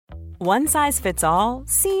One size fits all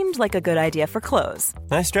seemed like a good idea for clothes.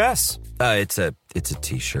 Nice dress. It's a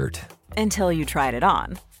t-shirt. Until you tried it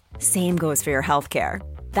on. Same goes for your healthcare.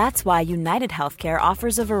 That's why United Healthcare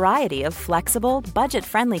offers a variety of flexible,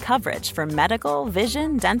 budget-friendly coverage for medical,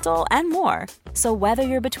 vision, dental, and more. So whether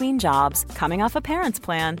you're between jobs, coming off a parent's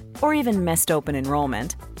plan, or even missed open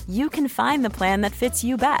enrollment, you can find the plan that fits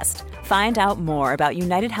you best. Find out more about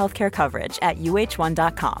United Healthcare coverage at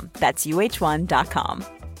uh1.com. That's uh1.com.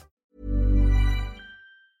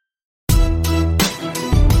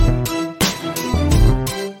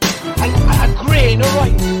 A grain of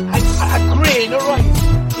rice. A grain of rice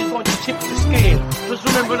is going to tip the scale. Just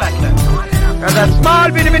remember that, lad. There's a small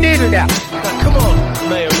bit of a needle there. Now, come on,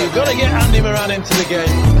 Mayo. You've got to get Andy Moran into the game.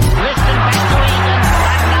 Listen back to England,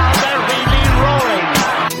 and now they're really roaring.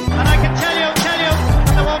 And I can tell you,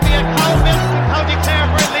 there won't be a cow milk in County Clare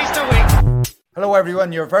for at least a week. Hello everyone,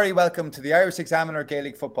 you're very welcome to the Irish Examiner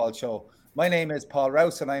Gaelic Football Show. My name is Paul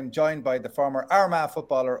Rouse and I'm joined by the former Armagh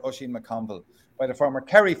footballer Oisín McConville, by the former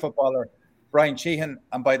Kerry footballer Brian Sheehan,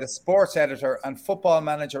 and by the sports editor and football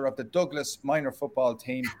manager of the Douglas minor football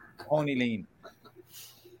team, Tony Lean.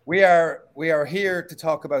 We are here to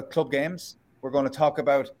talk about club games. We're going to talk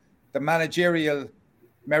about the managerial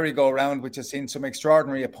merry-go-round, which has seen some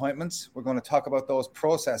extraordinary appointments. We're going to talk about those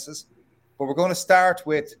processes, but we're going to start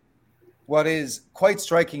with what is quite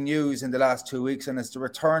striking news in the last 2 weeks, and it's the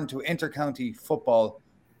return to inter-county football,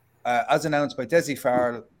 as announced by Dessie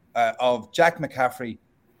Farrell, of Jack McCaffrey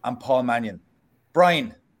and Paul Mannion.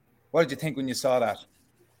 Brian, what did you think when you saw that?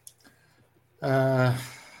 I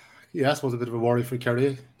suppose a bit of a worry for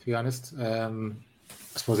Kerry, to be honest. I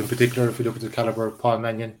suppose in particular, if you look at the calibre of Paul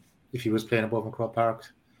Mannion, if he was playing above in Croke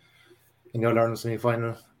Park in the All-Ireland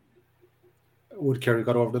semi-final, would Kerry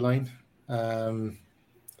got over the line?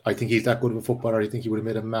 I think he's that good of a footballer. I think he would have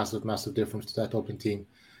made a massive, massive difference to that Dublin team.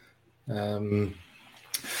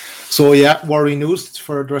 Worrying news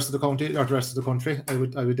for the rest of the county or the rest of the country. I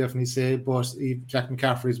would definitely say, but Jack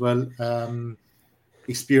McCaffrey as well,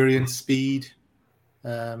 experience, speed. He's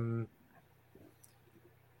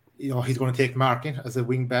going to take marking as a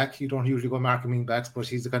wing back. You don't usually go marking wing backs, but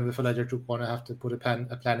he's the kind of a fella that you're going to have to put a plan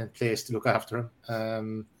in place to look after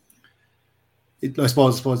him. I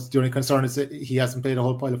suppose the only concern is that he hasn't played a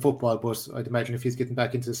whole pile of football, but I'd imagine if he's getting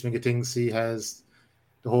back into the swing of things, he has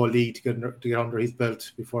the whole league to get under his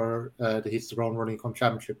belt before he hits the ground running come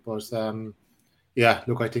championship. But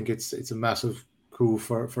I think it's a massive coup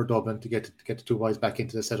for Dublin to get the two boys back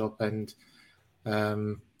into the setup, and I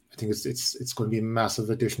think it's going to be a massive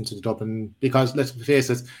addition to the Dublin, because let's face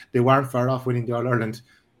it, they weren't far off winning the All-Ireland.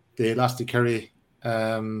 They lost to Kerry.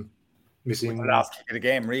 Missing with the last kick of the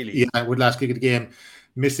game, really. Yeah, with last kick of the game.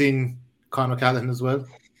 Missing Con O'Callaghan as well.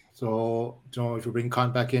 So, if you bring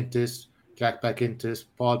Con back into this, Jack back into this,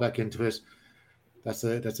 Paul back into it, that's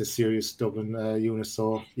a serious Dublin unit.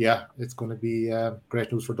 So, it's going to be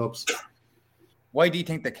great news for Dubs. Why do you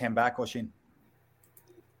think they came back, Oisín?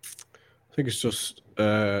 I think it's just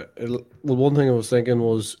one thing I was thinking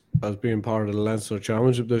was, as being part of the Leinster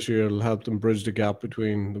Championship this year, it'll help them bridge the gap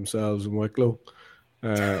between themselves and Wicklow.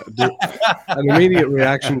 An immediate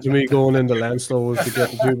reaction to me going into Leinster was to get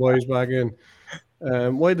the two boys back in.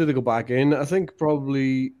 Why did they go back in? I think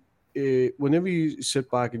probably whenever you sit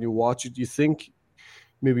back and you watch it, you think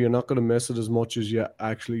maybe you're not going to miss it as much as you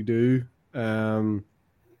actually do.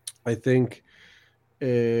 I think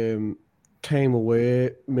time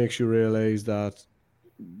away makes you realise that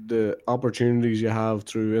the opportunities you have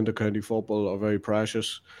through inter-county football are very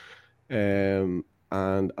precious.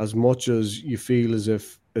 And as much as you feel as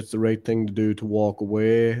if it's the right thing to do to walk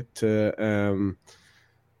away, to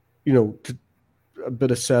a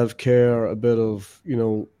bit of self-care, a bit of,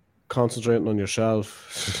 concentrating on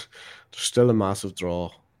yourself, there's still a massive draw.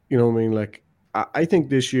 You know what I mean? Like, I think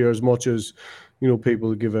this year, as much as,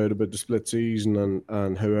 people give out about the split season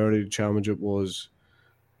and how early the championship was,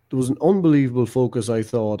 there was an unbelievable focus, I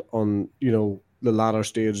thought, on, the latter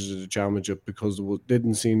stages of the championship, because there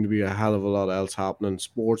didn't seem to be a hell of a lot else happening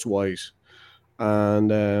sports-wise.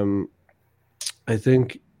 And I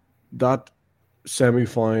think that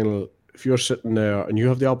semi-final, if you're sitting there and you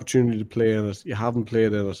have the opportunity to play in it, you haven't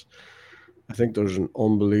played in it, I think there's an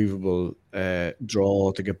unbelievable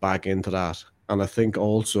draw to get back into that. And I think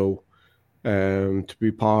also to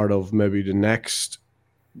be part of maybe the next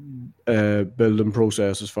building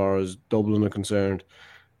process as far as Dublin are concerned,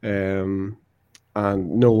 and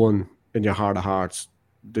knowing in your heart of hearts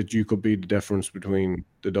that you could be the difference between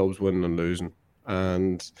the Dubs winning and losing.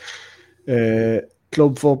 And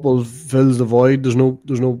club football fills the void. There's no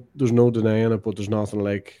denying it, but there's nothing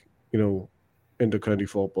like, inter-county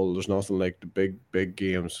football. There's nothing like the big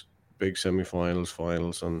games, big semi-finals,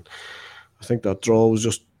 finals, and I think that draw was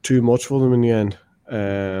just too much for them in the end.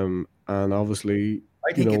 And obviously,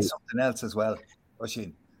 I think it's something else as well,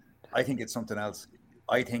 Oisín. I think it's something else.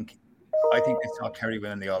 I think they saw Kerry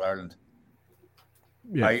winning the All Ireland.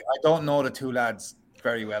 Yeah. I don't know the two lads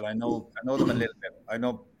very well. I know them a little bit. I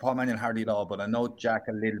know Paul Mannion hardly at all, but I know Jack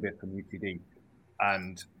a little bit from UCD,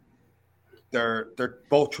 and they're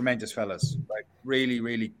both tremendous fellas, like really,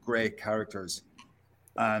 really great characters.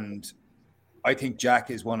 And I think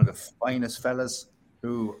Jack is one of the finest fellas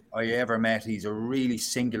who I ever met. He's a really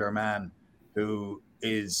singular man who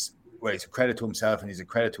is, well, he's a credit to himself and he's a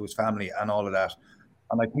credit to his family and all of that.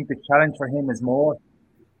 And I think the challenge for him is more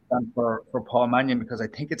than for Paul Mannion, because I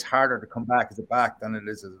think it's harder to come back as a back than it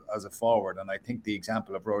is as a forward. And I think the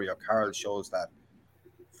example of Rory O'Carroll shows that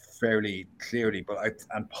fairly clearly.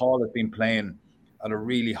 And Paul has been playing at a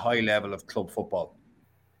really high level of club football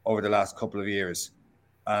over the last couple of years.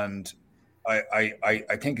 And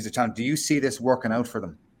I think it's a challenge. Do you see this working out for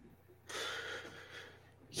them?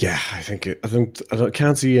 Yeah, I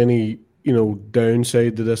can't see any,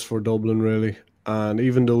 downside to this for Dublin really. And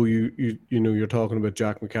even though you're talking about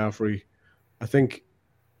Jack McCaffrey, I think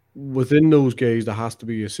within those guys there has to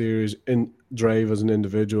be a serious drive as an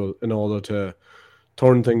individual in order to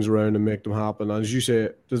turn things around and make them happen. And as you say,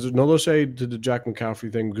 there's another side to the Jack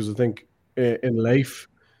McCaffrey thing, because I think in life,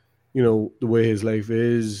 the way his life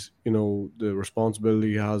is, the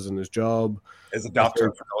responsibility he has in his job. As a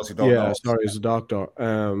doctor, for those who don't know. As a doctor.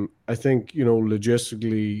 I think,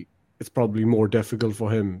 logistically, it's probably more difficult for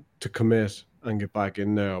him to commit and get back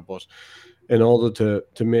in there. But in order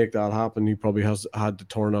to make that happen, he probably has had to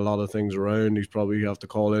turn a lot of things around. He's probably have to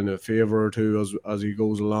call in a favour or two as he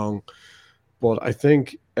goes along. But I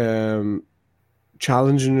think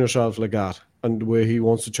challenging yourself like that, and the way he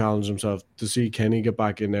wants to challenge himself to see Kenny get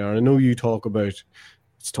back in there. I know you talk about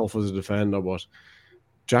it's tough as a defender, but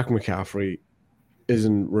Jack McCaffrey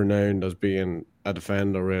isn't renowned as being a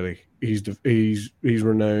defender, really. He's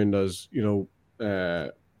renowned as,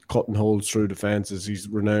 cutting holes through defences. He's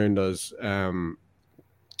renowned as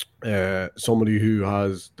somebody who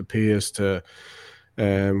has the pace to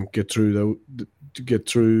get through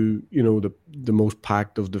the most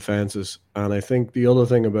packed of defences. And I think the other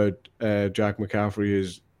thing about Jack McCaffrey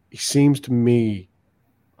is he seems to me,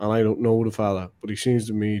 and I don't know the fella, but he seems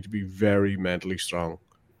to me to be very mentally strong.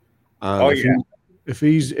 And if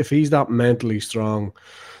he's that mentally strong,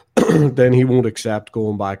 then he won't accept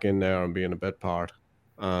going back in there and being a bit part.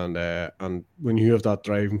 And when you have that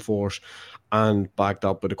driving force and backed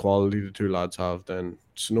up by the quality the two lads have, then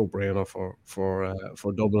it's a no-brainer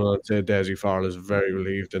for Dublin. I'd say Dessie Farrell is a very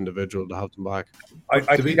relieved individual to have them back.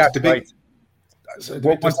 I think that's right.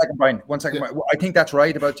 One second, Brian. I think that's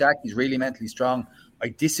right about Jack. He's really mentally strong. I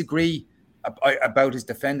disagree about his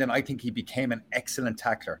defending. I think he became an excellent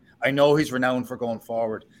tackler. I know he's renowned for going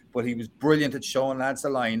forward, but he was brilliant at showing lads the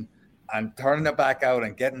line and turning it back out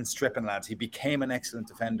and stripping lads. He became an excellent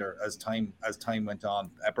defender as time went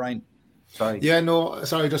on. Brian, sorry. Yeah, no,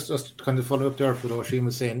 sorry. Just kind of follow up there for what Oisín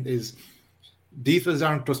was saying is defenses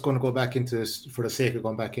aren't just going to go back into this for the sake of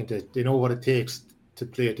going back into it. They know what it takes to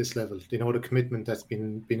play at this level. They know the commitment that's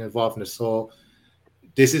been involved in it. So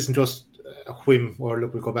this isn't just a whim or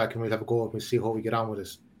look, we'll go back and we'll have a go and we'll see how we get on with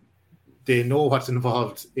it. They know what's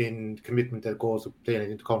involved in commitment that goes with playing at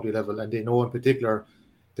intercounty level, and they know in particular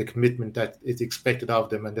the commitment that is expected of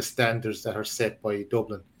them and the standards that are set by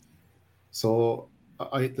Dublin. So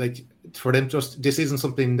I like for them, just this isn't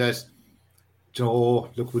something that,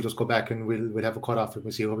 look, we'll just go back and we'll have a cut off and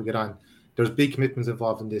we'll see how we get on. There's big commitments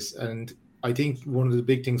involved in this, and I think one of the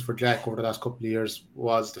big things for Jack over the last couple of years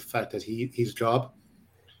was the fact that his job.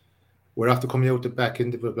 We're after coming out the back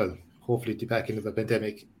end of hopefully the back end of the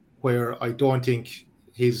pandemic, where I don't think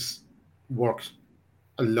his work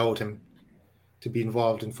allowed him to be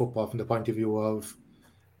involved in football from the point of view of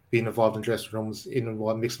being involved in dressing rooms,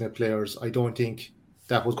 mixing with players. I don't think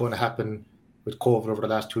that was going to happen with COVID over the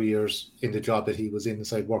last 2 years in the job that he was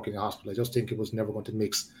inside working in a hospital. I just think it was never going to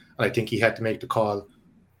mix. And I think he had to make the call,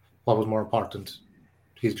 what was more important,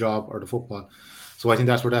 his job or the football. So I think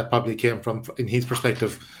that's where that probably came from in his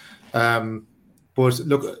perspective. But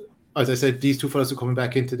look, as I said, these two fellas are coming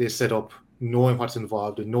back into this setup, knowing what's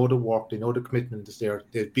involved, they know the work, they know the commitment is there,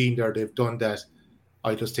 they've been there, they've done that.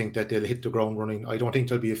 I just think that they'll hit the ground running. I don't think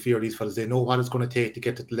there'll be a fear of these fellas. They know what it's going to take to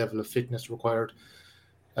get to the level of fitness required.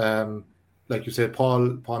 Like you said,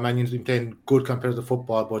 Paul Mannion's been playing good compared to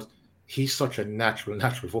football, but he's such a natural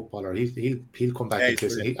footballer. He'll come back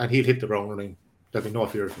and he'll hit the ground running. There'll be no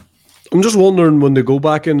fear of him. I'm just wondering, when they go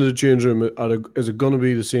back into the change room, is it going to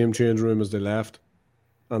be the same change room as they left?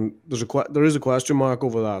 and there is a question mark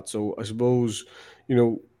over that. So I suppose, you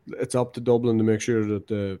know, it's up to Dublin to make sure that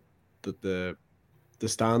the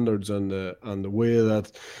standards and the way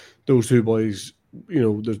that those two boys, you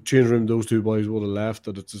know, the change room those two boys would have left,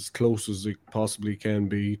 that it's as close as it possibly can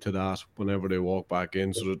be to that whenever they walk back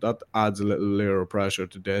in. So that adds a little layer of pressure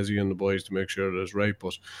to Desi and the boys to make sure that it's right.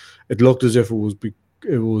 But it looked as if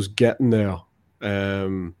it was getting there.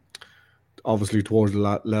 Obviously towards the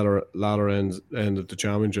latter end of the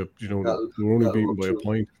championship, you know, they were only beaten by a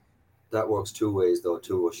point. That works two ways though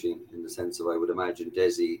too, Oisín, in the sense of I would imagine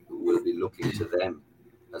Desi will be looking to them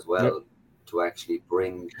as well to actually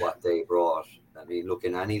bring what they brought. I mean, look,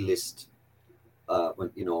 in any list, when,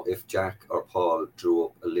 you know, if Jack or Paul drew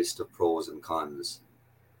up a list of pros and cons,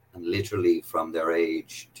 and literally from their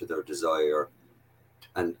age to their desire,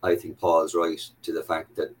 and I think Paul's right to the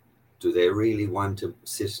fact that, do they really want to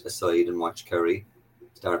sit aside and watch Kerry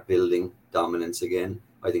start building dominance again?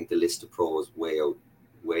 I think the list of pros way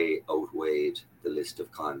outweighed the list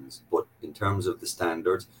of cons. But in terms of the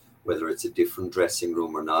standards, whether it's a different dressing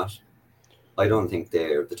room or not, I don't think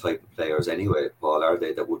they're the type of players anyway, Paul, are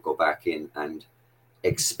they, that would go back in and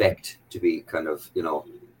expect to be kind of, you know,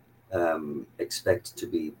 expect to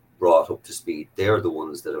be brought up to speed. They're the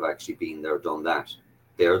ones that have actually been there, done that.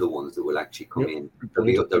 They're the ones that will actually come in.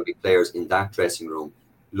 There'll be players in that dressing room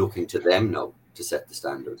looking to them now to set the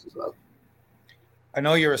standards as well. I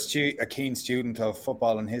know you're a keen student of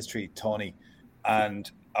football and history, Tony,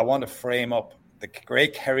 and I want to frame up the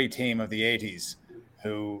great Kerry team of the 80s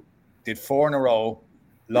who did 4 in a row,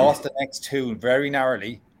 lost the next 2 very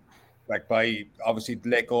narrowly, like by obviously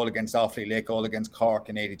late goal against Offaly, late goal against Cork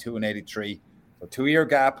in 82 and 83. So 2-year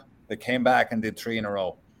gap, they came back and did 3 in a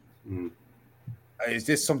row. Is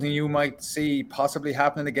this something you might see possibly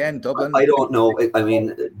happening again, Dublin? I don't know. I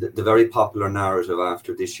mean, the very popular narrative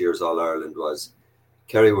after this year's All-Ireland was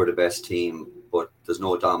Kerry were the best team, but there's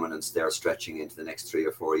no dominance there stretching into the next 3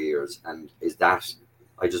 or 4 years. And is that,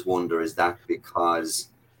 I just wonder, is that because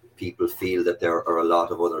people feel that there are a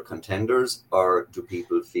lot of other contenders, or do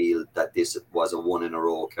people feel that this was a 1 in a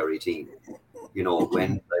row Kerry team? You know,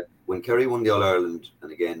 when Kerry won the All-Ireland,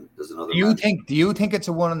 and again, there's another. Do you think it's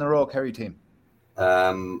a 1 in a row Kerry team?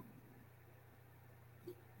 I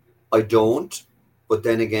don't, but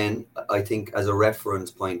then again, I think as a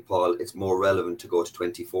reference point, Paul, it's more relevant to go to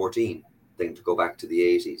 2014 than to go back to the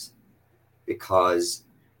 80s, because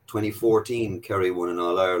 2014 Kerry won an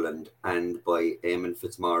All-Ireland, and by Eamon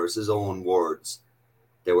Fitzmaurice's own words,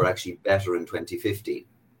 they were actually better in 2015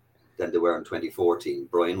 than they were in 2014.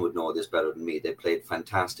 Brian would know this better than me. They played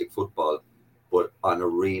fantastic football, but on a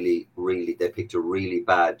really, they picked a really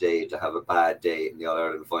bad day to have a bad day in the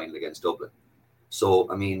All-Ireland final against Dublin. So,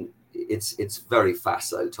 I mean, it's very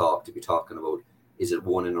facile talk to be talking about, is it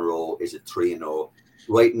 1 in a row, is it 3 in a row?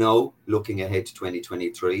 Right now, looking ahead to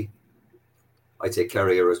 2023, I'd say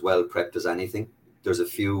Kerry are as well prepped as anything. There's a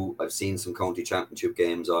few, I've seen some county championship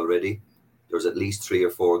games already. There's at least 3 or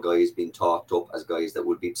 4 guys being talked up as guys that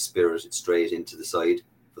would be spirited straight into the side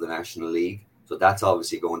for the National League. So that's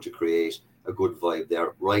obviously going to create a good vibe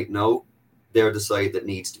there. Right now, they're the side that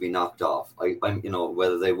needs to be knocked off. I'm, you know,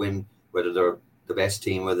 whether they win, whether they're the best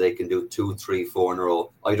team, whether they can do 2, 3, 4 in a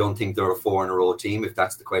row. I don't think they're a 4 in a row team, if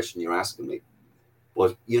that's the question you're asking me.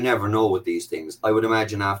 But you never know with these things. I would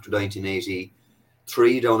imagine after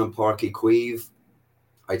 1983 down in Páirc Uí Chaoimh,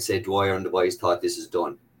 I'd say Dwyer and the boys thought this is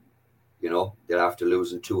done. You know, they're after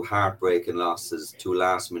losing 2 heartbreaking losses, 2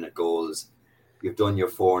 last-minute goals. You've done your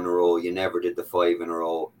 4 in a row. You never did the 5 in a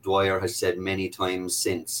row. Dwyer has said many times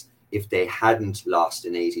since, if they hadn't lost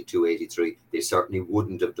in 82, 83, they certainly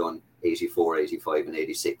wouldn't have done 84, 85 and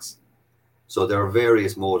 86. So there are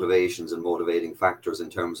various motivations and motivating factors in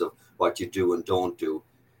terms of what you do and don't do.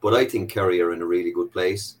 But I think Kerry are in a really good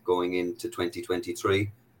place going into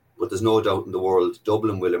 2023. But there's no doubt in the world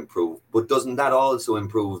Dublin will improve. But doesn't that also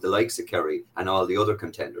improve the likes of Kerry and all the other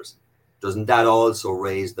contenders? Doesn't that also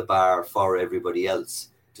raise the bar for everybody else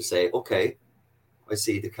to say, okay, I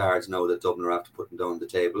see the cards now that Dublin are after putting down the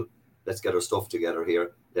table. Let's get our stuff together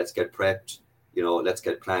here. Let's get prepped. You know, let's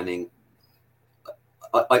get planning.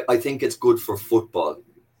 I think it's good for football.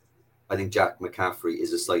 I think Jack McCaffrey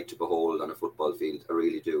is a sight to behold on a football field. I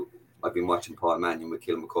really do. I've been watching Paul Mannion with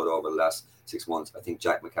Kilmacud over the last 6 months. I think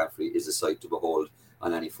Jack McCaffrey is a sight to behold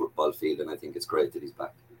on any football field, and I think it's great that he's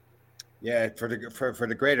back. Yeah, for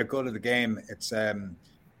the greater good of the game, it's a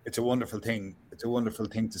wonderful thing. It's a wonderful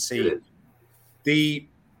thing to see.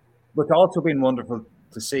 What's also been wonderful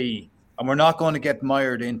to see, and we're not going to get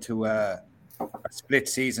mired into a split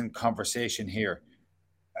season conversation here.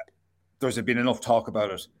 There's been enough talk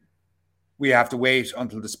about it. we have to wait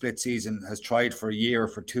until the split season has tried for a year,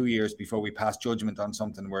 for 2 years before we pass judgment on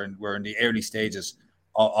something. We're in the early stages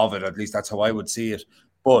of it. At least that's how I would see it.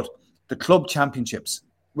 But the club championships.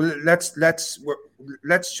 Well, let's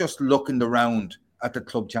just look in the round at the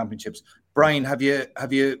club championships. Brian, have you?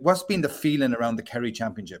 What's been the feeling around the Kerry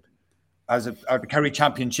Championship? Or the Kerry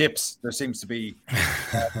Championships? There seems to be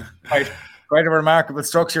quite a remarkable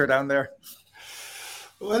structure down there.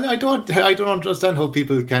 Well, I don't understand how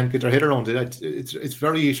people can't get their head around it. It's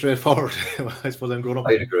very straightforward. I suppose I'm grown up.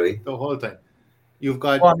 I agree. The whole time. You've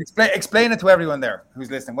got. Well, explain it to everyone there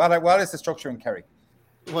who's listening. What is the structure in Kerry?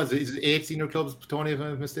 Is it 8 senior clubs, Tony, if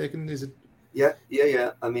I'm mistaken? Is it? Yeah.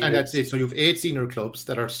 I mean, and that's it. So you have 8 senior clubs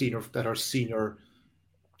that are senior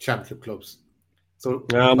championship clubs. So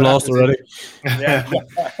I'm lost already.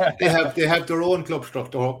 they have their own club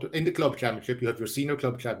structure. In the club championship, you have your senior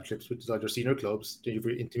club championships, which is either senior clubs. Then you have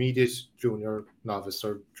your intermediate, junior, novice,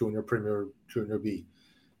 or junior, premier, junior B,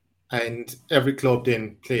 and every club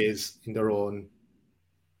then plays in their own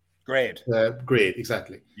grade. Grade,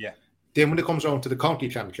 exactly. Yeah. Then when it comes around to the county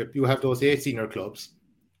championship, you have those 8 senior clubs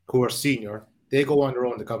who are senior. They go on their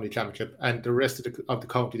own the county championship, and the rest of the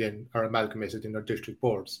county then are amalgamated in their district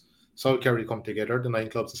boards. South Kerry come together, the 9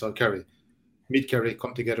 clubs of South Kerry. Mid Kerry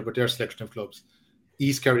come together with their selection of clubs.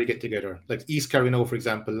 East Kerry get together. Like East Kerry now, for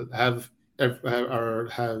example, have all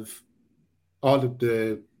of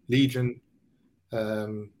the Legion,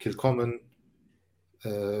 Kilcommon,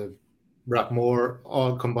 Brackmore,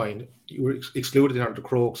 all combined. You were excluded in the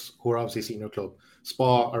Crokes, who are obviously a senior club.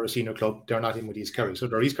 Spa are a senior club. They're not in with East Kerry. So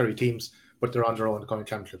they're East Kerry teams, but they're on their own county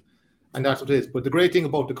championship. And that's what it is. But the great thing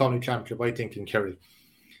about the county championship, I think, in Kerry,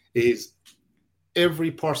 is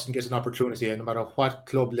every person gets an opportunity, and no matter what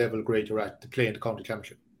club level grade you're at, to play in the county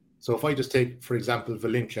championship. So if I just take, for example,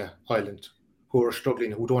 Valentia Island, who are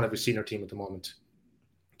struggling, who don't have a senior team at the moment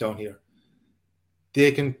down here,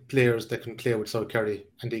 players that can play with South Kerry,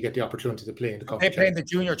 and they get the opportunity to play in the county championship. They play in the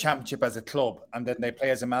junior championship as a club, and then they play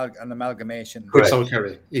as an amalgamation. With South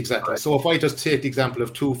Kerry, exactly. Correct. So if I just take the example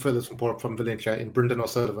of 2 fellas from Valentia, in Brendan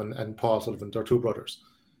O'Sullivan and Paul Sullivan, they're 2 brothers.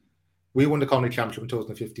 We won the county championship in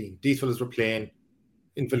 2015. These fellas were playing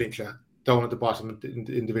in Valentia, down at the bottom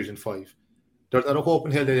in Division 5. There's not a hope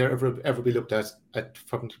in hell they ever be looked at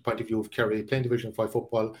from the point of view of Kerry playing Division 5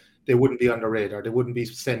 football. They wouldn't be on the radar. They wouldn't be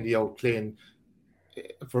sending out playing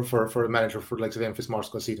for a manager for the likes of Memphis Morris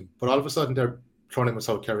to go see them. But all of a sudden they're thrown in with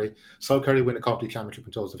South Kerry. South Kerry win the county championship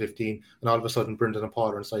in 2015, and all of a sudden Brendan and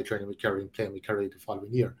Paul are inside training with Kerry and playing with Kerry the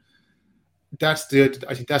following year. I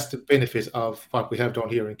think that's the benefit of what we have down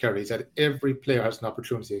here in Kerry, is that every player has an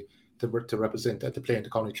opportunity to represent at the play in the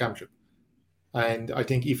county championship. And I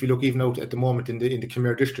think if you look even out at the moment in the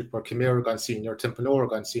Khmer district, where Khmer are gone senior, Timpanogh are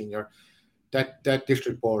gone senior, that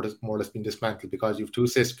district board has more or less been dismantled, because you have 2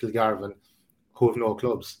 Cis Kilgarvan who have no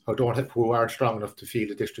clubs, who aren't strong enough to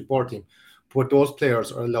field a district board team. But those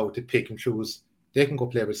players are allowed to pick and choose. They can go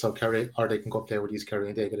play with South Kerry, or they can go play with East Kerry,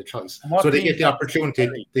 and they get a choice. So they get the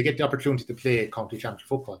opportunity. They get the opportunity to play county championship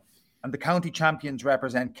football. And the county champions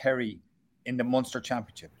represent Kerry in the Munster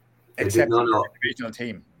Championship, except for the divisional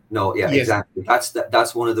team. No, yeah, yes. Exactly.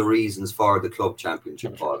 That's one of the reasons for the club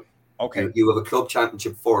championship, Paul. Okay. You have a club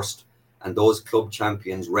championship first, and those club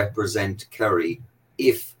champions represent Kerry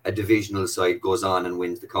if a divisional side goes on and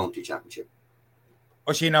wins the county championship.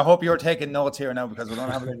 Oisín, I hope you're taking notes here now, because we don't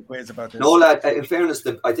have any quiz about this. No, lad, in fairness,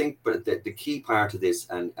 I think the key part of this,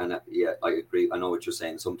 and yeah, I agree, I know what you're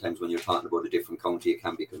saying. Sometimes when you're talking about a different county, it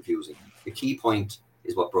can be confusing. The key point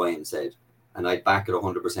is what Brian said, and I'd back it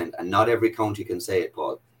 100%, and not every county can say it,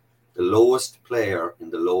 Paul. The lowest player in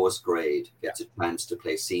the lowest grade gets a chance to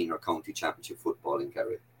play senior county championship football in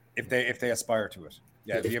Kerry. If they aspire to it.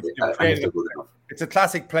 Yeah, it's a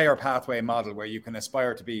classic player pathway model where you can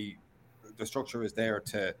aspire to be. The structure is there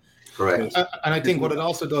to. Correct. And I think what it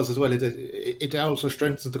also does as well is it also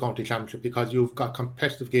strengthens the county championship, because you've got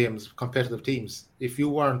competitive games, competitive teams. If you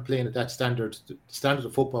weren't playing at that standard, the standard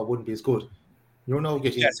of football wouldn't be as good. You're now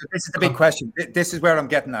getting. Yeah, so this is the big question. This is where I'm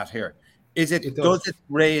getting at here. Does it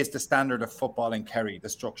raise the standard of football in Kerry, the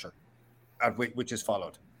structure, which is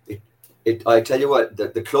followed? I tell you what,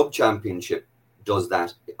 the club championship does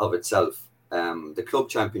that of itself. The club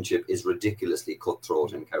championship is ridiculously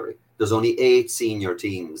cutthroat in Kerry. There's only 8 senior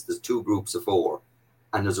teams. There's 2 groups of 4,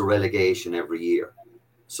 and there's a relegation every year.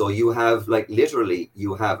 So you have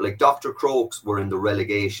Dr. Crokes were in the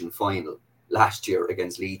relegation final last year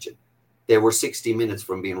against Legion. They were 60 minutes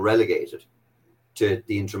from being relegated to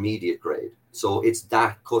the intermediate grade. So it's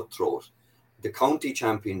that cutthroat. The county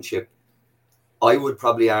championship, I would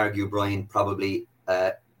probably argue, Brian,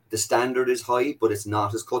 the standard is high, but it's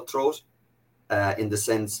not as cutthroat in the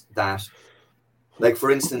sense that Like,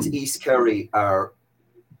 for instance, East Kerry are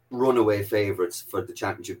runaway favourites for the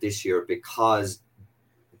championship this year because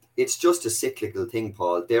it's just a cyclical thing,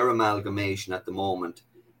 Paul. Their amalgamation at the moment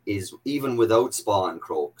is, even without Spa and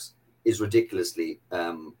Crokes, is ridiculously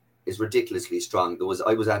strong.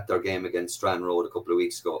 I was at their game against Strand Road a couple of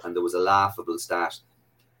weeks ago, and there was a laughable stat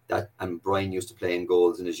that, and Brian used to play in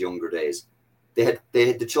goals in his younger days. They had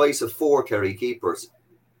the choice of 4 Kerry keepers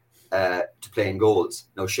to play in goals.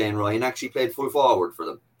 Now, Shane Ryan actually played full forward for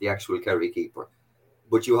them, the actual Kerry keeper.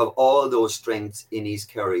 But you have all those strengths in East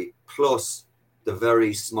Kerry, plus the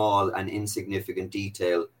very small and insignificant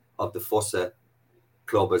detail of the Fossa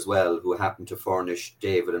club as well, who happen to furnish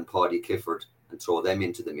David and Paddy Clifford and throw them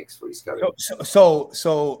into the mix for East Kerry.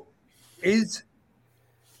 So is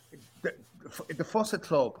the Fossa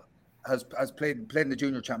club has played in the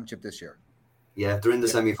junior championship this year? Yeah, they're in the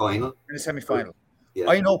semi-final. In the semi-final. Yeah.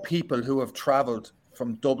 I know people who have travelled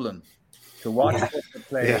from Dublin to watch Fossa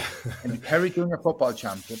play in the Kerry Junior Football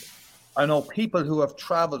Championship. I know people who have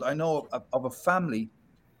travelled. I know of a family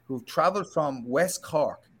who've travelled from West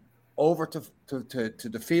Cork over to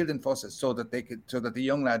the field in Fossa so that the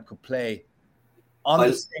young lad could play on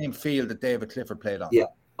the same field that David Clifford played on. Yeah,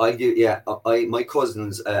 I do. Yeah, my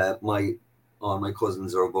cousins, my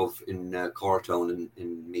cousins are above in Cortown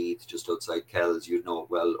in Meath, just outside Kells. You'd know it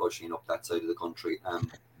well, Oisin, up that side of the country.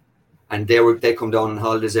 And they come down on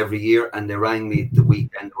holidays every year, and they rang me the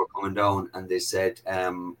weekend they were coming down, and they said,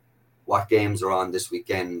 what games are on this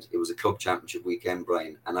weekend? It was a club championship weekend,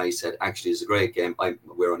 Brian. And I said, actually, it's a great game.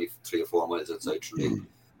 We're only 3 or 4 miles outside Tralee.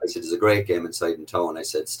 I said, it's a great game inside in town. I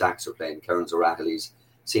said, Stacks are playing Cairns O'Rahilly's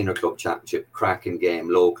Senior Club Championship, cracking game,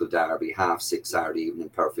 local derby, 6:30 Saturday evening,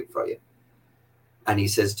 perfect for you. And he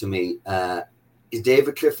says to me, is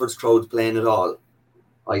David Clifford's crowd playing at all?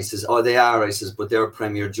 I says, oh, they are. I says, but they're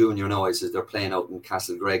Premier Junior now. I says, they're playing out in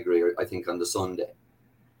Castle Gregory, I think, on the Sunday.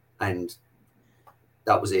 And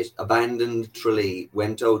that was it. Abandoned Tralee,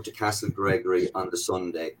 went out to Castle Gregory on the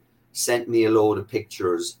Sunday, sent me a load of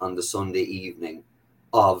pictures on the Sunday evening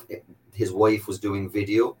of his wife was doing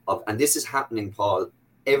video of, and this is happening, Paul,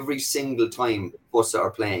 every single time Fossa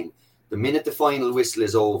are playing. The minute the final whistle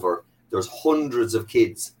is over, there's hundreds of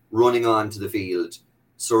kids running onto the field,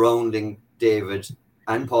 surrounding David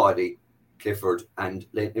and Paddy Clifford. And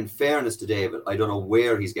in fairness to David, I don't know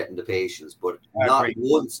where he's getting the patience, but not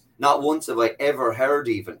once have I ever heard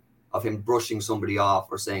even of him brushing somebody off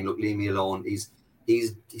or saying, look, leave me alone. He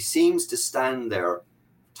seems to stand there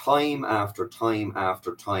time after time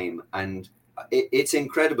after time, and it's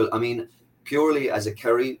incredible. I mean, purely as a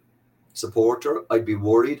Kerry supporter, I'd be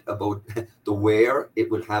worried about the wear it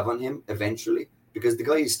would have on him eventually, because the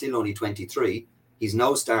guy is still only 23. He's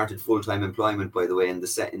now started full-time employment, by the way, in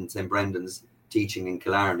St. Brendan's, teaching in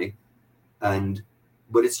Killarney.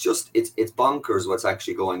 But it's bonkers what's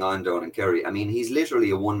actually going on down in Kerry. I mean, he's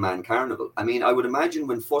literally a one-man carnival. I mean, I would imagine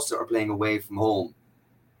when Fossa are playing away from home,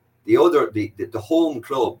 the home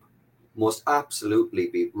club must absolutely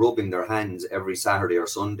be rubbing their hands every Saturday or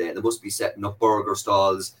Sunday. They must be setting up burger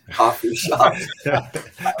stalls, coffee shops,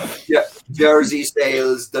 jersey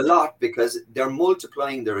sales, the lot, because they're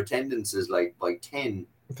multiplying their attendances like by 10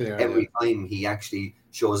 every time he actually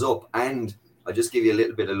shows up. And I'll just give you a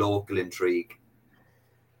little bit of local intrigue.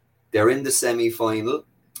 They're in the semi-final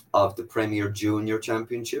of the Premier Junior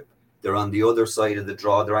Championship. They're on the other side of the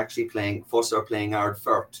draw. They're actually playing, Fossa are playing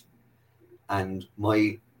Ardfert. And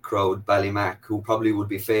my crowd, Ballymac, who probably would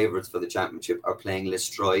be favourites for the championship, are playing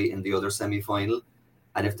Listroy in the other semi-final.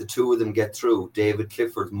 And if the two of them get through, David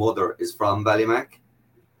Clifford's mother is from Ballymac.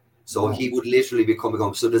 So he would literally be coming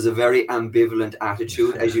home. So there's a very ambivalent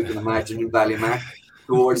attitude, as you can imagine, in Ballymac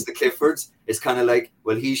towards the Cliffords. It's kind of like,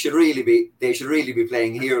 well, they should really be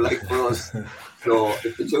playing here, like for us. So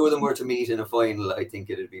if the two of them were to meet in a final, I think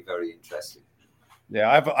it'd be very interesting. Yeah,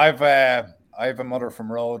 I have a mother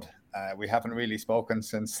from Rhodes. We haven't really spoken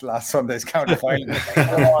since last Sunday's county final.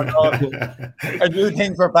 I do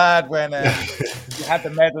things were bad when you had the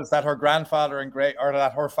medals that her grandfather and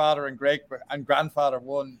her father and grandfather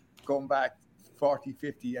won, going back 40,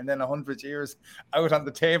 50, and then 100 years out on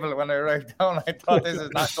the table. When I arrived down, I thought this is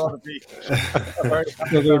not going to be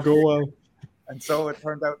It'll go well. And so it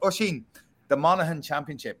turned out. Oisin, the Monaghan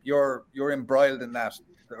Championship, you're embroiled in that.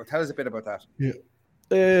 Tell us a bit about that. Yeah.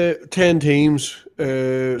 10 teams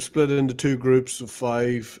split into 2 groups of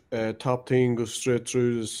 5. Top team goes straight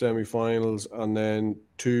through the semi-finals, and then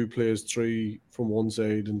 2 plays 3 from one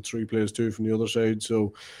side and 3 plays 2 from the other side.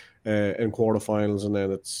 So in quarterfinals, and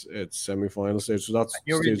then it's semi-final stage. So that's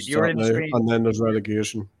you're in now, and then there's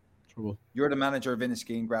relegation. You're the manager of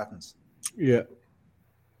Inniskeen Grattan's. Yeah.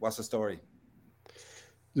 What's the story?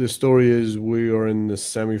 the story is we are in the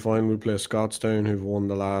semi-final. We play Scottstown, who've won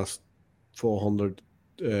the last 400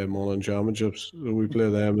 Monaghan Championships. So we play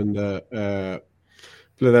them in the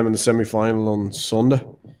semi-final on Sunday.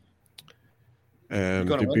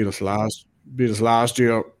 They beat us last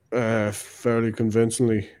year fairly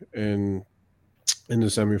convincingly in the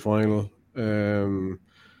semi-final. The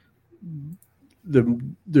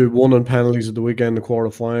won on penalties at the weekend, the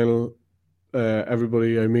quarter-final.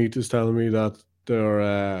 Everybody I meet is telling me that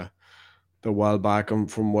they're well back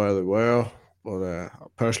from where they were, but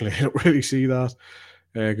personally I don't really see that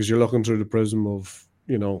because you're looking through the prism of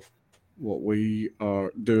what we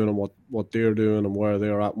are doing and what they're doing and where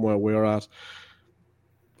they're at and where we're at,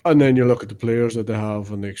 and then you look at the players that they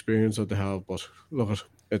have and the experience that they have. But look,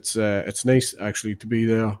 it's nice actually to be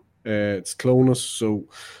there. It's Clonus, so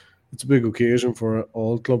it's a big occasion for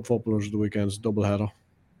all club footballers. The weekend's double header,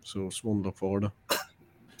 so it's one to look forward to.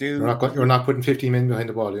 You're not putting 15 men behind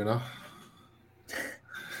the ball,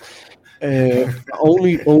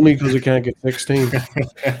 Only because I can't get 16.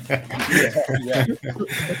 yeah.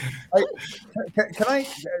 Can I?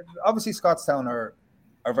 Obviously, Scottstown are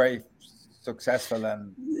very successful,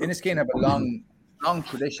 and Inniskeen have a long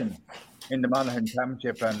tradition in the Monaghan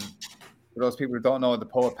Championship. And for those people who don't know, the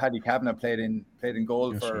poet Paddy Kavanagh played in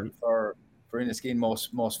goal for Inniskeen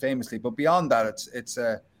most famously. But beyond that, it's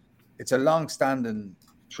a long-standing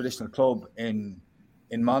traditional club in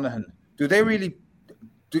Monaghan. Do they really?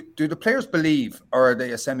 Do the players believe, or are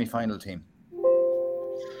they a semi-final team?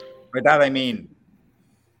 By that I mean,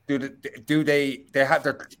 do they have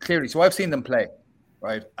their clearly? So I've seen them play,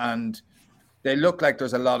 right, and they look like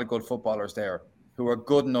there's a lot of good footballers there who are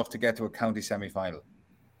good enough to get to a county semi-final.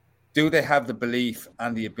 Do they have the belief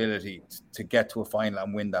and the ability to get to a final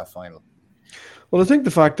and win that final? Well, I think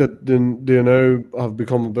the fact that they now have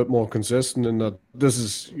become a bit more consistent in that this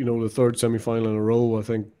is, the third semi-final in a row, I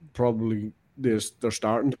think probably they're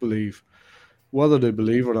starting to believe. Whether they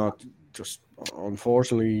believe or not, just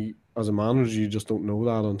unfortunately, as a manager, you just don't know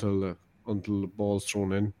that until the ball's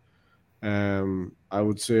thrown in. I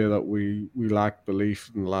would say that we lacked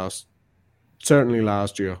belief in certainly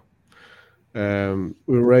last year. We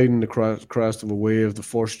were riding the crest of a wave the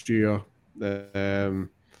first year.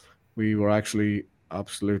 We were actually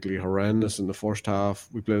absolutely horrendous in the first half.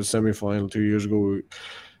 We played a semi-final 2 years ago.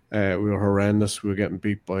 We were horrendous. We were getting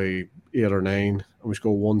beat by 8 or 9, and we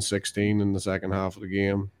scored 116 in the second half of the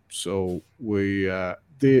game. So we,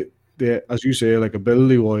 they, as you say, like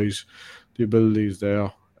ability-wise, the ability is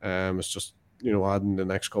there. It's just adding the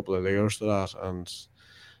next couple of layers to that. And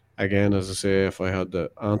again, as I say, if I had the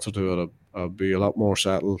answer to it, I'd be a lot more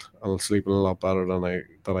settled and sleeping a lot better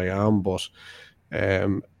than I am. But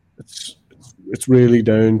it's really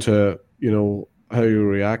down to how you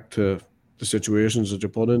react to the situations that you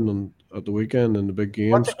put in at the weekend and the big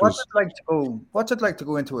games. What's it like to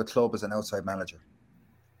go into a club as an outside manager?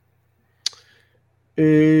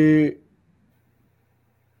 I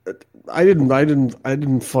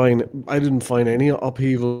didn't find any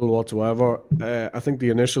upheaval whatsoever. I think the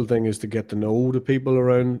initial thing is to get to know the people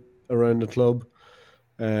around the club.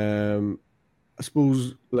 I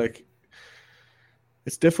suppose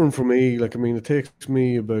it's different for me. It takes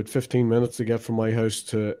me about 15 minutes to get from my house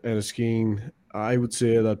to Inniskeen. I would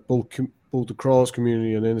say that both the Cross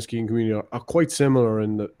community and Inniskeen community are quite similar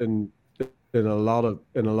in a lot of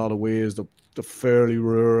ways. They're fairly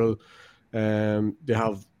rural. They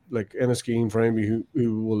have Inniskeen for anybody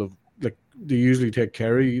who will have they usually take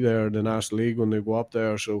Kerry there in the National League when they go up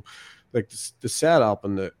there. So the setup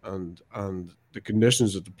and the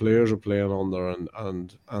conditions that the players are playing under and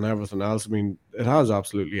everything else. I mean, it has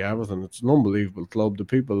absolutely everything. It's an unbelievable club. The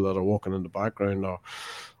people that are working in the background are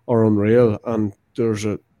unreal, and there's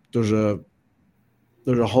a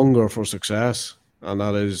hunger for success, and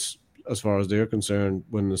that is, as far as they're concerned,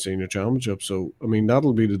 winning the senior championship. So I mean,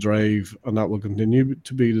 that'll be the drive, and that will continue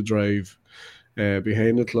to be the drive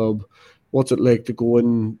behind the club. What's it like to go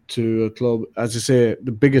into a club? As I say,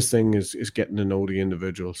 the biggest thing is getting to know the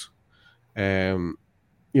individuals. And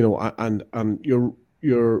you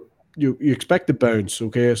expect the bounce,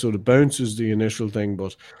 okay? So the bounce is the initial thing,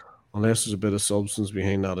 but unless there's a bit of substance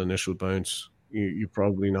behind that initial bounce, you're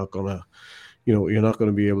probably not gonna, you're not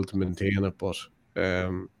gonna be able to maintain it. But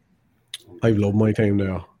I've loved my time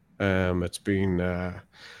there. It's been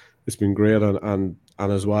great, and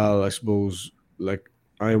as well, I suppose,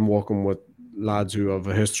 I'm working with lads who have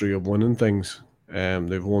a history of winning things.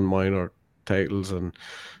 They've won minor titles and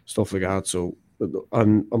stuff like that. So,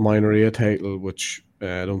 and a minor A title, which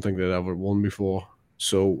I don't think they'd ever won before.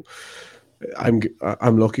 So, I'm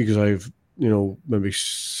lucky because I've maybe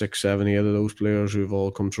 6, 7, 8 of those players who've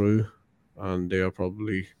all come through. and they are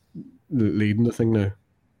probably leading the thing now.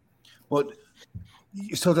 But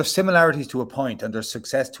so there's similarities to a point, and there's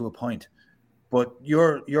success to a point. But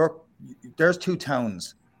there's two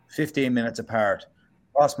towns, 15 minutes apart.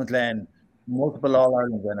 Crossmaglen, multiple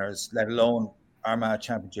All-Ireland winners, let alone Armagh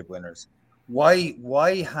Championship winners.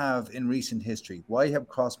 Why have, in recent history,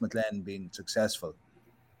 Crossmaglen been successful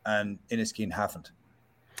and Inniskeen haven't?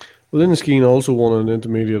 Well, Inniskeen also won an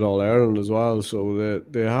intermediate All-Ireland as well, so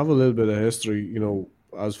they have a little bit of history, you know,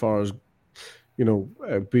 as far as, you know,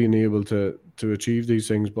 being able to achieve these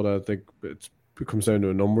things. But I think it comes down to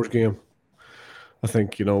a numbers game. I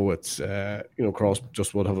think, you know, it's you know, Cross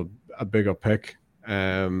just would have a bigger pick.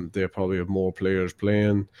 They probably have more players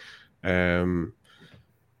playing.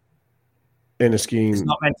 Inniskeen, it's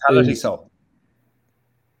not mentality, so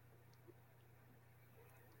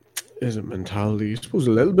is it mentality? I suppose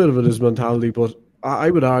a little bit of it is mentality, but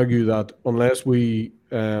I would argue that unless we,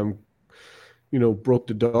 you know, broke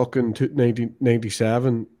the duck in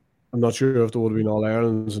 1997, I'm not sure if there would have been All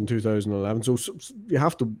Irelands in 2011. So you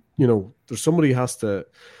have to, you know, there's somebody has to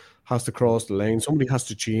cross the line. Somebody has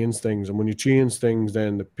to change things, and when you change things,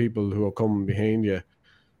 then the people who are coming behind you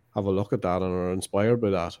have a look at that and are inspired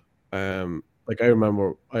by that. Like I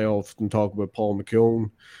remember, I often talk about Paul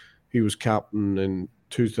McKeown. He was captain in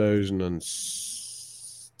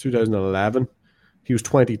 2011. He was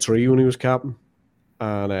 23 when he was captain,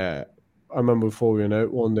 and I remember before we went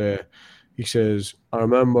out one day, he says, I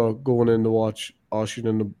remember going in to watch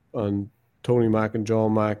Oisín and Tony Mack and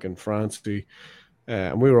John Mack and Francie,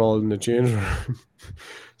 and we were all in the change room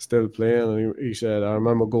still playing, and he said, I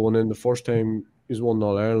remember going in the first time he's won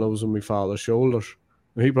All Ireland, I was on my father's shoulders.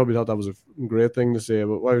 And he probably thought that was a great thing to say,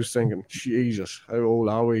 but I was thinking, Jesus, how old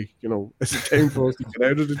are we? You know, it's a time for us to get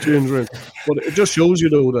out of the change room. But it just shows you,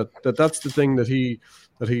 though, that's the thing that he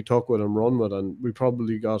took with and run with. And we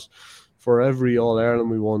probably got, for every All Ireland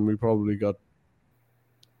we won, we probably got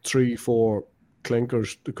 3-4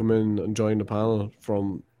 clinkers to come in and join the panel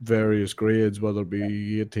from various grades, whether it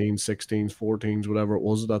be 18s, 16s, 14s, whatever it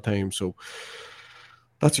was at that time. So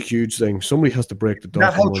that's a huge thing. Somebody has to break the duck.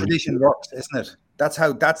 That's how tradition works, isn't it? That's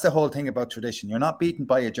the whole thing about tradition. You're not beaten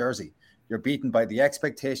by a jersey. You're beaten by the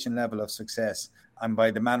expectation level of success and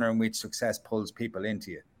by the manner in which success pulls people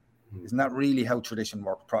into you. Isn't that really how tradition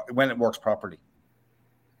works when it works properly?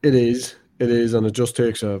 It is, and it just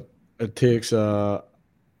takes an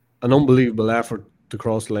unbelievable effort to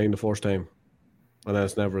cross the line the first time, and then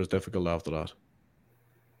it's never as difficult after that.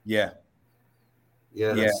 Yeah.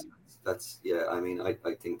 That's I mean, I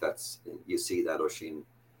think that's, you see that, Oisín,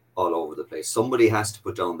 all over the place. Somebody has to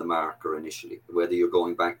put down the marker initially, whether you're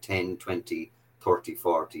going back 10, 20, 30,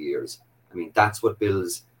 40 years. I mean, that's what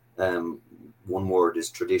builds, one word is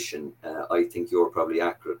tradition. I think you're probably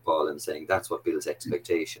accurate, Paul, in saying that's what builds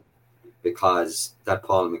expectation, because that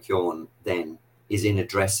Paul McKeown then is in a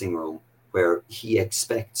dressing room where he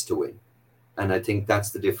expects to win. And I think that's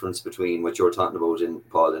the difference between what you're talking about,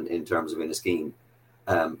 Paul, in terms of Inniskeen.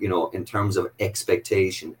 You know, in terms of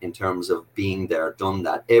expectation, in terms of being there, done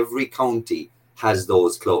that. Every county has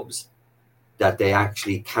those clubs that they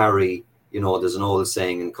actually carry. You know, there's an old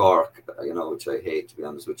saying in Cork, you know, which I hate, to be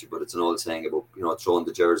honest with you, but it's an old saying about, you know, throwing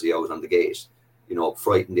the jersey out on the gate, you know,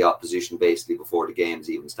 frighten the opposition basically before the games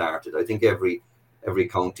even started. I think every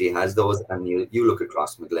county has those, and you look at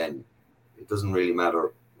Crossmaglen, it doesn't really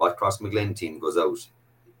matter what Crossmaglen team goes out.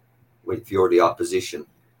 If you're the opposition,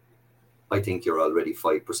 I think you're already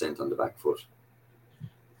 5% on the back foot.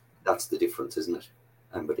 That's the difference, isn't it?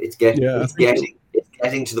 But it's getting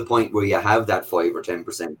to the point where you have that 5 or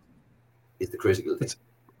 10% is the critical thing.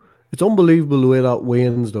 It's unbelievable the way that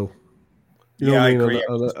wanes, though. You know what I mean? agree.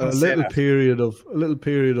 A little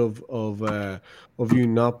period of you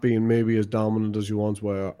not being maybe as dominant as you once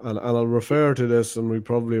were, and I'll refer to this, and we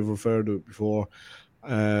probably have referred to it before.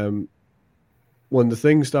 When the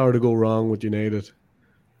things started to go wrong with United,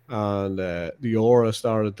 and the aura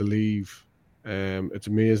started to leave, it's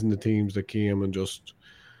amazing the teams that came and just,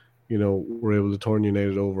 you know, were able to turn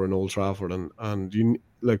United over in Old Trafford, and you,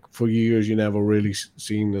 like, for years you never really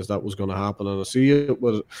seen as that was going to happen. And I see it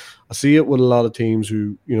with a lot of teams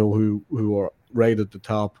who, you know, who are right at the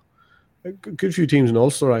top. A good few teams in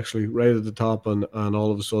Ulster actually right at the top, and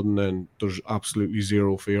all of a sudden then there's absolutely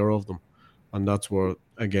zero fear of them, and that's where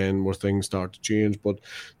things start to change. But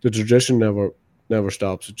the tradition never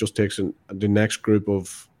stops. It just takes the next group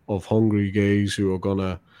of hungry guys who are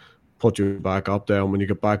gonna put you back up there, and when you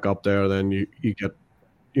get back up there, then you get,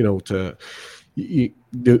 you know,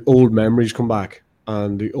 the old memories come back,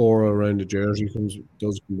 and the aura around the jersey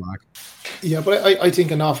does come back. Yeah, but I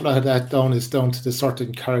think an awful lot of that is down to the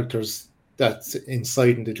certain characters that's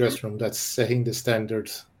inside in the dressing room that's setting the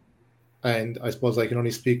standards. And I suppose I can only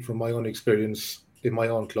speak from my own experience in my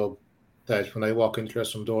own club, that when I walk into the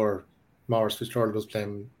dressing room door, Maurice Fitzgerald was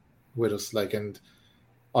playing with us, and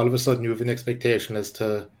all of a sudden you have an expectation as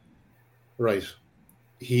to, right,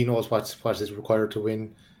 he knows what is required to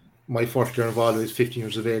win. My first year involved, I was 15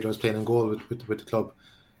 years of age, I was playing in goal with the club,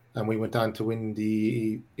 and we went on to win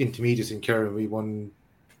the intermediates in Kerry. We won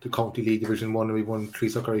the County League Division 1, and we won 3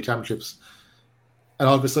 Soccer Championships. And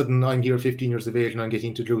all of a sudden, I'm here 15 years of age, and I'm getting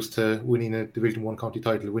introduced to winning a Division 1 county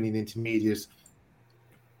title, winning intermediates,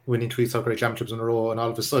 winning 3 Soccer Championships in a row. And all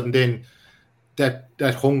of a sudden, then that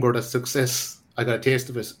hunger, that success, I got a taste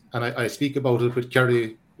of it. And I speak about it with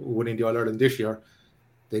Kerry winning the All-Ireland this year.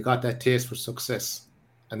 They got that taste for success.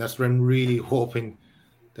 And that's where I'm really hoping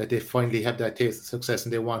that they finally have that taste of success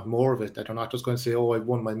and they want more of it. That they're not just going to say, oh, I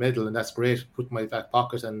won my medal and that's great, put in my back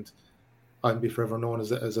pocket and I'll be forever known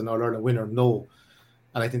as an All-Ireland winner. No.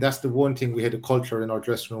 And I think that's the one thing we had a culture in our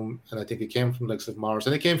dressing room, and I think it came from likes of Maurice,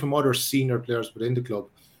 and it came from other senior players within the club,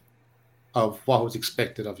 of what was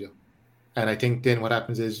expected of you. And I think then what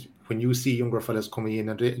happens is when you see younger fellas coming in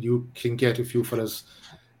and you can get a few fellas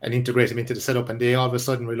and integrate them into the setup, and they all of a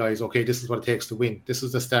sudden realise, okay, this is what it takes to win. This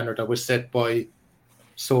is the standard that was set by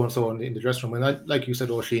so-and-so in the dressing room. And like you said,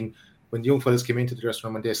 Oisín, when the young fellas came into the dressing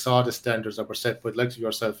room and they saw the standards that were set by the likes of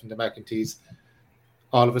yourself and the McEntees,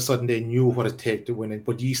 all of a sudden they knew what it takes to win.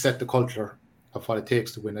 But you set the culture of what it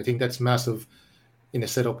takes to win. I think that's massive in a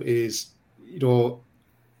setup is, the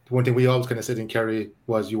one thing we always kind of said in Kerry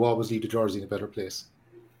was you always leave the jersey in a better place.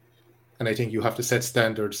 And I think you have to set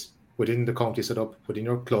standards within the county setup, within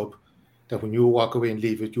your club, that when you walk away and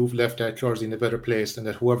leave it, you've left that jersey in a better place, and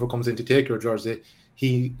that whoever comes in to take your jersey,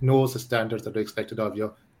 he knows the standards that are expected of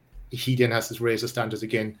you. He then has to raise the standards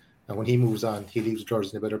again. And when he moves on, he leaves the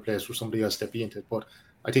jersey in a better place for somebody else to step into it. But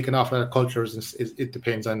I think an awful lot of cultures, it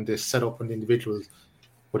depends on the setup and the individuals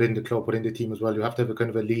within the club, within the team as well. You have to have a kind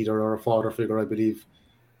of a leader or a father figure, I believe,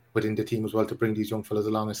 within the team as well to bring these young fellas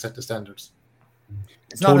along and set the standards.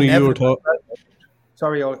 It's not Tony, you were talking.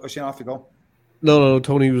 Sorry, Oisín, off you go. No,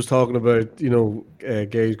 Tony was talking about,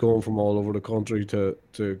 guys going from all over the country to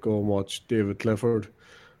go and watch David Clifford.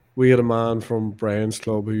 We had a man from Brian's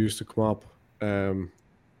club who used to come up.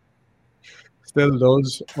 Still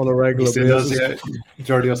does on a regular basis. Does,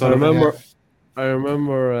 yeah. I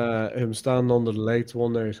remember him standing under the lights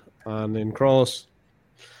one night, and in Cross,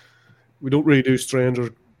 we don't really do strangers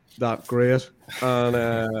that great. And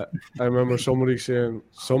I remember somebody saying,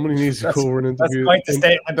 somebody needs to go over and interview. That's quite the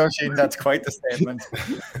statement, Oisín. That's quite the statement.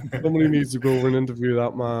 Somebody needs to go over and interview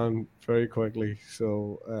that man very quickly.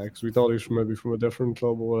 So, because we thought he was maybe from a different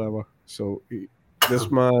club or whatever. So, this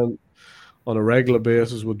man on a regular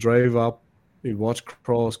basis would drive up. He'd watch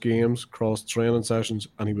Cross games, Cross training sessions,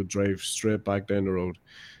 and he would drive straight back down the road.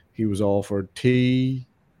 He was offered tea,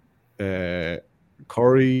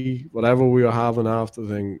 curry, whatever we were having after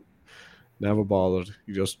the thing, never bothered.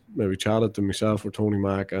 He just maybe chatted to myself or Tony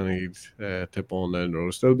Mack, and he'd tip on down the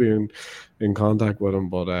road. Still be in contact with him,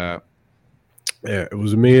 but it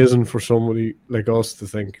was amazing for somebody like us to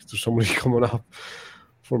think there's somebody coming up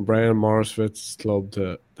from Brian Maurice Fitz's club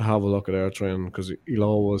to have a look at our training, because he'll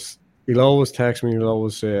always text me. He'll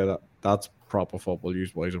always say that that's proper football you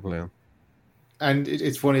boys are playing. And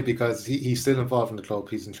it's funny because he's still involved in the club.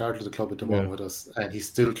 He's in charge of the club at the moment with us, and he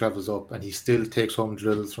still travels up and he still takes home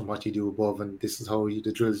drills from what you do above. And this is how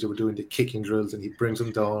the drills you were doing, the kicking drills, and he brings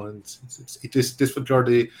them down. And this for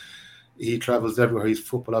Jordy, he travels everywhere. He's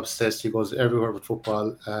football obsessed. He goes everywhere with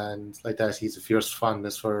football, and like that, he's a fierce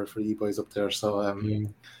fondness for you boys up there. So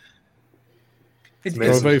it's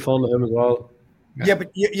very fond of him as well. Yeah, but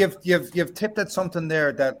you've tipped at something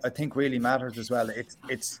there that I think really matters as well.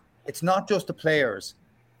 It's not just the players,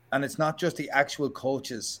 and it's not just the actual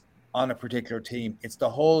coaches on a particular team. It's the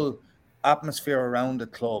whole atmosphere around the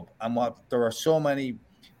club, and there are so many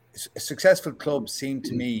successful clubs seem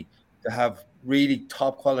to me to have really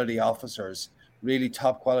top quality officers, really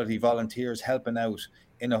top quality volunteers helping out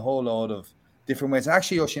in a whole load of different ways.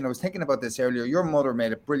 Actually, Oisín, I was thinking about this earlier. Your mother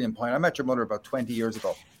made a brilliant point. I met your mother about 20 years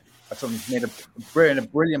ago. Something made a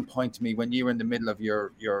brilliant point to me when you were in the middle of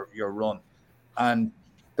your run, and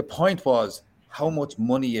the point was how much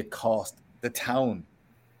money it cost the town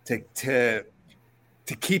to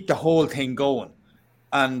keep the whole thing going.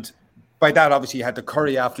 And by that, obviously, you had to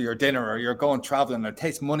curry after your dinner, or you're going traveling, or it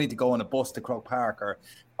takes money to go on a bus to Croke Park,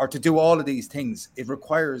 or to do all of these things. It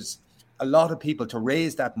requires a lot of people to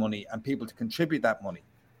raise that money and people to contribute that money.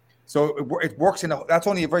 So it works that's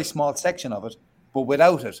only a very small section of it, but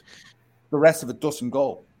without it, the rest of it doesn't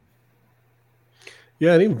go.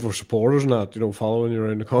 Yeah, and even for supporters and that, following you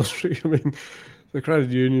around the country. I mean, the credit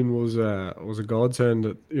union was a godsend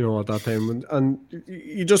at that time, and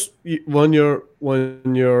when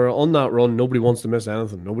you're on that run, nobody wants to miss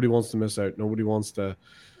anything. Nobody wants to miss out. Nobody wants to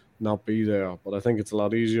not be there. But I think it's a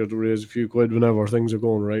lot easier to raise a few quid whenever things are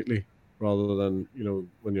going rightly, rather than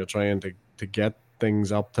when you're trying to get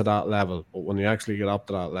things up to that level. But when you actually get up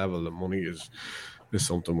to that level, the money is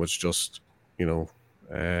something which just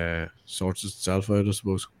sorts itself out, I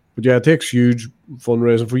suppose. But yeah, it takes huge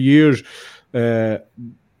fundraising for years.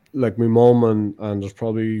 Like my mum and there's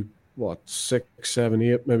probably 6, 7,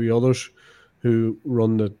 8 maybe others who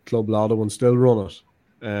run the Club Lotto and still run it.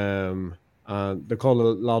 And they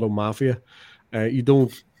call it Lotto Mafia. You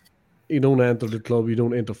don't enter the club, you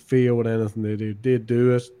don't interfere with anything they do. They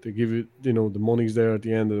do it. They give you, the money's there at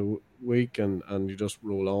the end of the week, and you just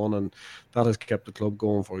roll on, and that has kept the club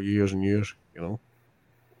going for years and years.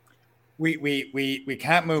 We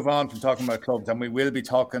can't move on from talking about clubs, and we will be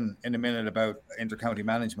talking in a minute about intercounty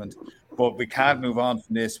management, but we can't move on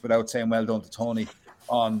from this without saying well done to Tony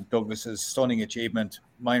on Douglas's stunning achievement,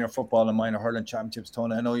 minor football and minor hurling championships.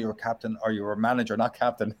 Tony, I know you were captain, or you were manager, not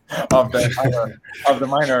captain, of the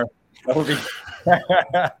minor. That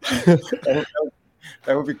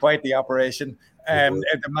would be quite the operation.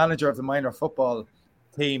 The manager of the minor football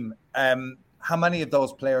team. How many of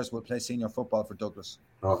those players will play senior football for Douglas?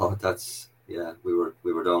 Oh, we were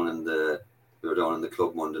down in the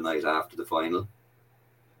club Monday night after the final,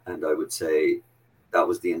 and I would say that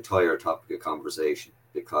was the entire topic of conversation,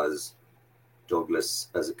 because Douglas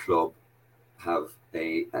as a club have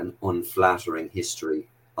an unflattering history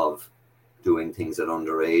of doing things at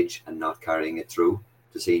underage and not carrying it through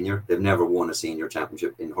to senior. They've never won a senior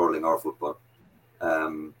championship in hurling or football.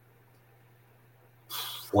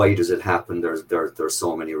 Why does it happen? There's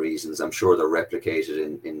so many reasons. I'm sure they're replicated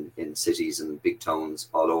in cities and big towns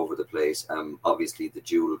all over the place. Obviously, the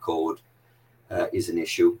dual code is an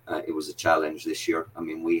issue. It was a challenge this year. I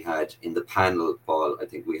mean, we had in the panel, Paul, I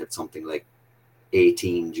think we had something like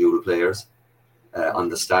 18 dual players. On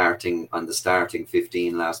the starting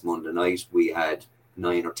 15 last Monday night, we had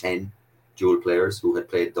 9 or 10 dual players who had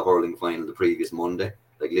played the hurling final the previous Monday,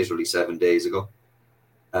 like literally 7 days ago.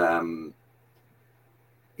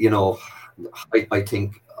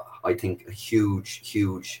 I think a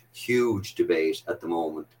huge debate at the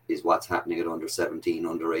moment is what's happening at under 17,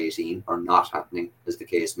 under 18, or not happening, as the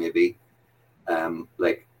case may be.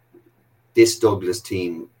 Like this Douglas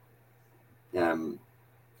team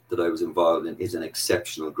that I was involved in is an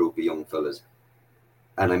exceptional group of young fellas.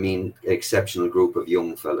 And I mean, exceptional group of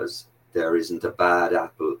young fellas. There isn't a bad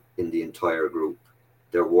apple in the entire group.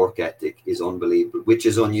 Their work ethic is unbelievable, which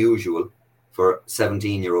is unusual for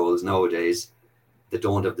 17-year-olds nowadays that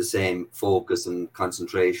don't have the same focus and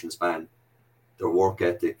concentration span. Their work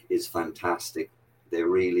ethic is fantastic. They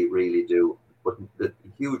really, really do. But a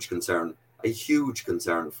huge concern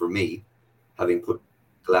for me, having put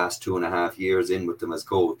the last 2.5 years in with them as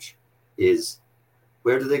coach, is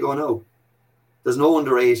where do they go now? There's no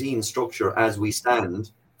under 18 structure as we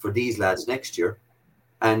stand for these lads next year.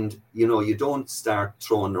 And, you don't start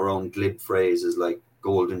throwing around glib phrases like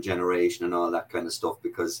golden generation and all that kind of stuff,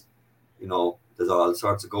 because, there's all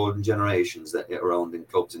sorts of golden generations that around in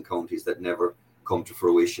clubs and counties that never come to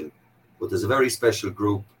fruition. But there's a very special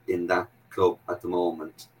group in that club at the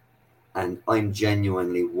moment. And I'm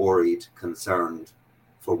genuinely worried, concerned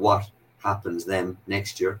for what happens them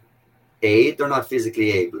next year. A, they're not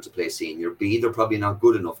physically able to play senior. B, they're probably not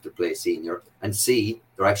good enough to play senior. And C,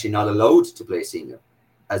 they're actually not allowed to play senior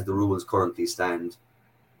as the rules currently stand.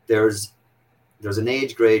 There's an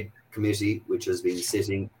age grade committee which has been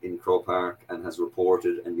sitting in Croke Park and has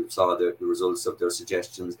reported, and you saw the results of their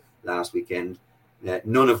suggestions last weekend,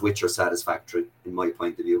 none of which are satisfactory in my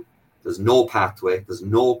point of view. There's no pathway, there's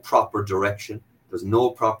no proper direction, there's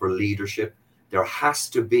no proper leadership. There has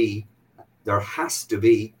to be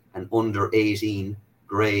an under 18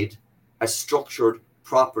 grade, a structured,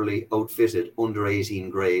 properly outfitted under 18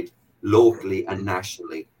 grade locally and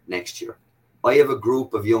nationally next year. I have a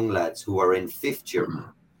group of young lads who are in 5th year.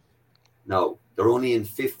 Now, they're only in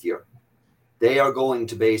 5th year. They are going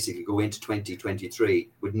to basically go into 2023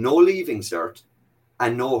 with no leaving cert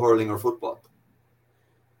and no hurling or football.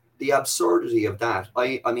 The absurdity of that,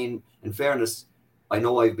 I mean, in fairness, I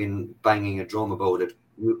know I've been banging a drum about it.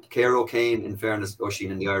 Ciara O'Kane, in fairness,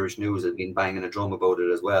 Oisín in the Irish News has been banging a drum about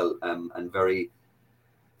it as well, and very,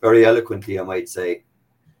 very eloquently, I might say.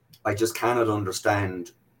 I just cannot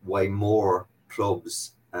understand why more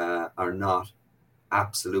clubs are not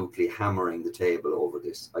absolutely hammering the table over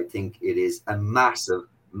this. I think it is a massive,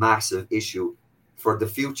 massive issue for the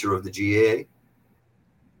future of the GAA.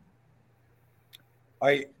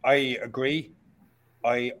 I agree.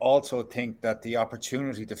 I also think that the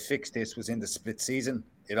opportunity to fix this was in the split season.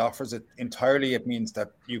 It offers it entirely. It means that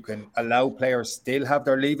you can allow players still have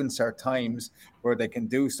their leave insert times where they can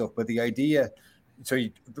do stuff. But the idea,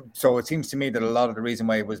 so it seems to me that a lot of the reason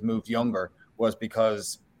why it was moved younger was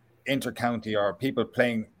because intercounty or people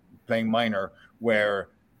playing minor were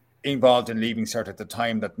involved in leaving cert at the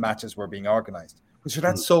time that matches were being organised. So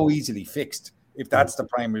that's so easily fixed if that's the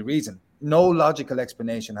primary reason. No logical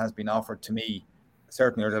explanation has been offered to me,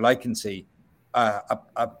 certainly, or that I can see,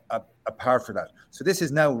 apart from that. So this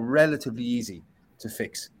is now relatively easy to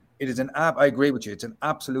fix. It is I agree with you. It's an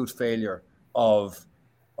absolute failure of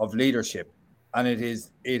leadership, and it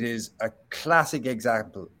is a classic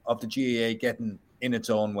example of the GAA getting in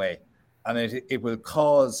its own way, and it will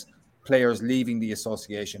cause players leaving the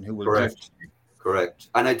association who will Correct.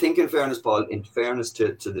 And I think, in fairness, Paul, in fairness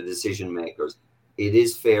to the decision makers, it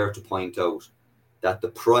is fair to point out that the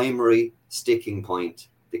primary sticking point,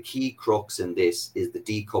 the key crux in this, is the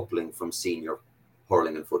decoupling from senior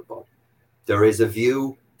hurling and football. There is a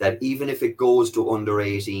view that even if it goes to under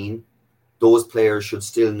 18, those players should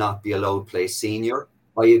still not be allowed to play senior.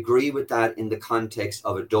 I agree with that in the context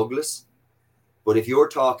of a Douglas. But if you're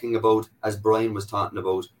talking about, as Brian was talking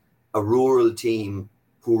about, a rural team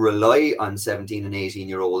who rely on 17 and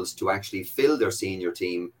 18-year-olds to actually fill their senior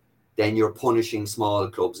team, then you're punishing small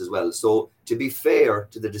clubs as well. So to be fair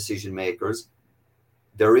to the decision makers,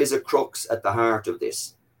 there is a crux at the heart of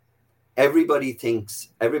this. Everybody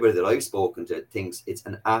that I've spoken to thinks it's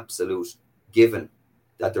an absolute given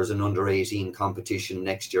that there's an under 18 competition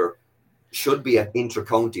next year. Should be at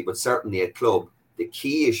inter-county, but certainly at club. The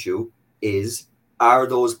key issue is, are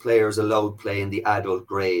those players allowed to play in the adult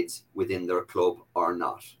grades within their club or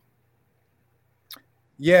not?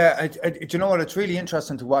 Yeah, do you know what? It's really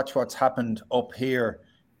interesting to watch what's happened up here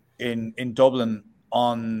in Dublin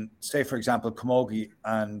on, say, for example, camogie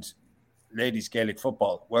and ladies Gaelic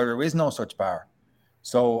football, where there is no such bar.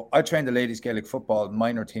 So I trained the ladies Gaelic football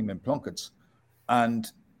minor team in Plunketts, and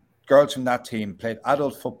girls from that team played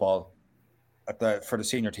adult football for the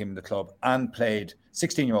senior team in the club, and played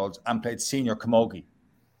 16-year-olds and played senior camogie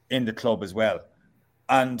in the club as well.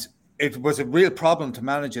 And it was a real problem to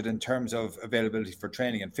manage it in terms of availability for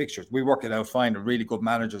training and fixtures. We worked it out fine with really good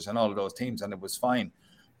managers and all of those teams, and it was fine.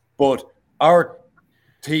 But our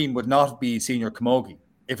team would not be senior camogie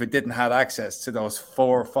if it didn't have access to those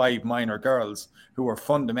 4 or 5 minor girls who were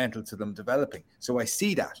fundamental to them developing. So I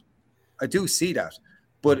do see that.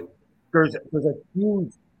 But there's a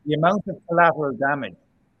huge, the amount of collateral damage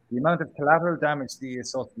to the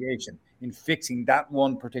association in fixing that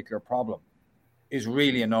one particular problem is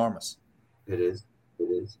really enormous. It is.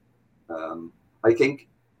 I think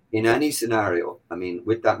in any scenario, I mean,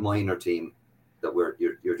 with that minor team that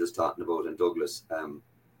you're just talking about in Douglas,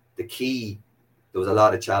 the key, there was a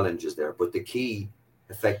lot of challenges there, but the key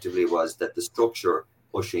effectively was that the structure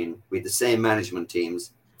pushing with the same management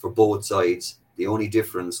teams for both sides. The only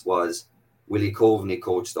difference was Willie Coveney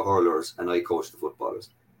coached the hurlers and I coached the footballers.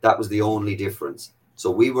 That was the only difference.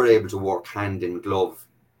 So we were able to work hand in glove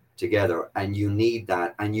together, and you need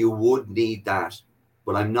that, and you would need that.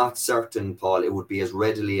 But I'm not certain, Paul, it would be as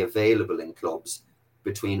readily available in clubs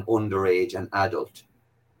between underage and adult.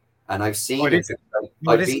 And I've seen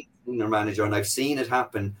I've been senior manager, and I've seen it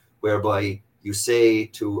happen whereby you say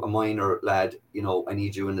to a minor lad, you know, I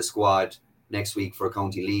need you in the squad next week for a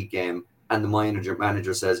county league game. And the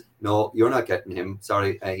manager says, no, you're not getting him.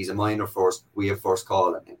 Sorry, he's a minor first. We have first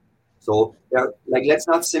call on him. So, let's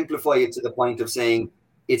not simplify it to the point of saying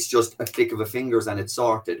it's just a click of a fingers and it's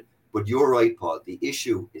sorted. But you're right, Paul. The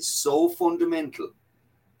issue is so fundamental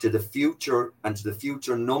to the future and to the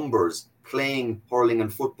future numbers playing hurling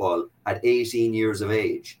and football at 18 years of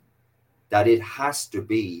age that it has to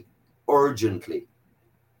be urgently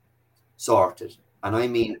sorted. And I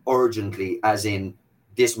mean urgently, as in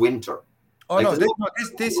this winter. Oh, like,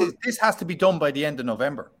 this has to be done by the end of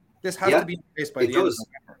November. This has to be in place by the end of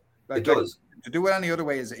November. It does. To do it any other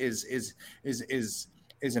way is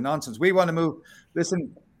a nonsense. We want to move.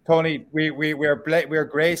 Listen, Tony, we're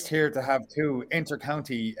graced here to have 2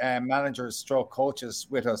 inter-county managers / coaches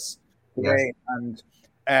with us today,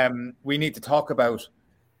 and we need to talk about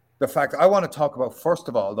the fact. I want to talk about, first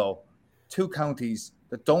of all, though, 2 counties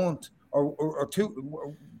that don't, or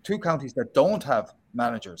two counties that don't have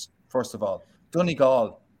managers. First of all,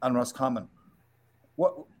 Donegal and Roscommon.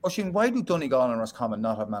 Oisín, why do Donegal and Roscommon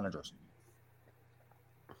not have managers?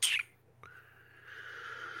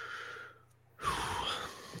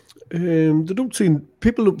 They don't seem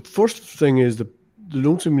people. First thing is that they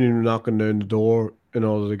don't seem to be knocking down the door in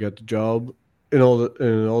order to get the job, in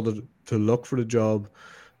order look for the job.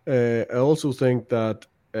 I also think that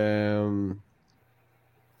I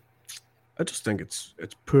just think it's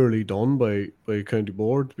poorly done by county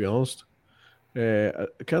board, to be honest. I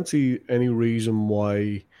can't see any reason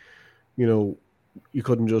why, you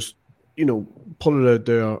couldn't just, put it out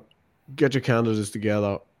there, get your candidates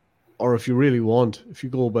together, or if you really want, if you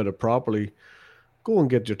go about it properly, go and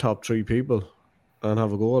get your top 3 people and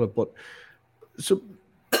have a go at it. But so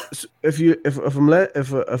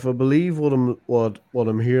if I believe what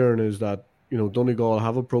I'm hearing is that Donegal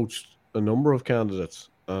have approached a number of candidates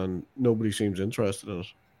and nobody seems interested in it.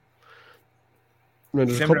 I mean,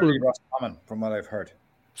 there's Similarly, Roscommon, from what I've heard.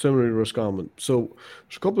 Similarly, Roscommon. So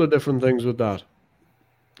there's a couple of different things with that.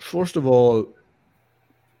 First of all,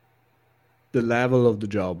 the level of the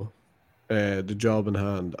job in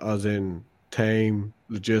hand, as in time,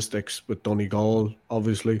 logistics with Donegal,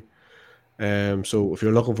 obviously. So if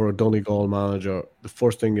you're looking for a Donegal manager, the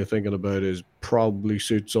first thing you're thinking about is probably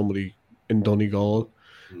suit somebody in Donegal.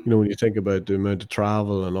 When you think about the amount of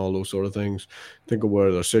travel and all those sort of things, think of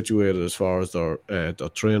where they're situated as far as their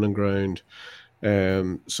training ground.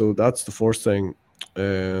 So that's the first thing.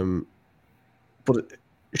 But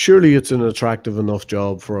surely it's an attractive enough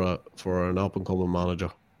job for an up and coming manager.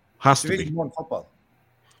 Has to be. Division 1 football.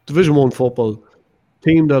 Division 1 football,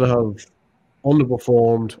 team that have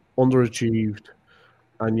underperformed, underachieved,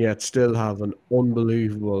 and yet still have an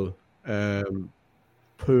unbelievable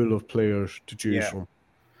pool of players to choose from.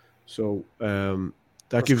 So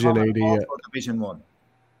that gives you an idea. Division 1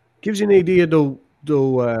 gives you an idea, though,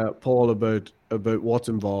 Paul, about what's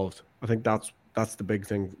involved. I think that's the big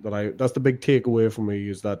thing that's the big takeaway for me,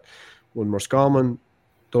 is that when Roscommon,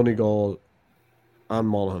 Donegal, and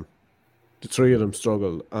Monaghan, the 3 of them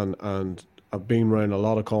struggle and have been around a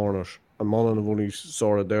lot of corners, and Monaghan have only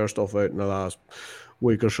sorted their stuff out in the last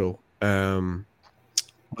week or so.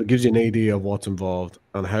 It gives you an idea of what's involved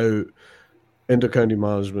and how inter-county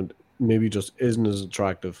management maybe just isn't as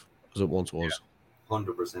attractive as it once was.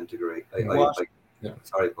 100% agree.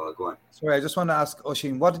 Sorry, Paul, go on. Sorry, I just want to ask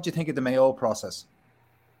Oisín, what did you think of the Mayo process?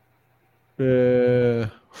 Got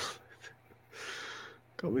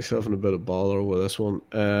myself in a bit of bother with this one.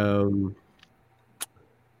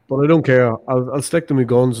 But I don't care. I'll stick to my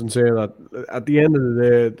guns and say that at the end of the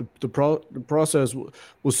day, the process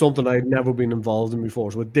was something I'd never been involved in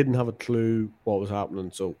before, so I didn't have a clue what was happening.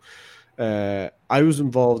 So I was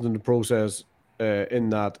involved in the process in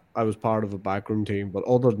that I was part of a backroom team, but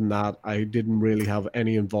other than that, I didn't really have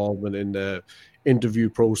any involvement in the interview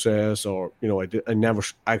process, or I never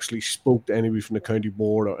actually spoke to anybody from the county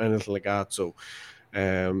board or anything like that. So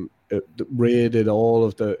Ray did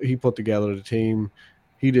he put together the team.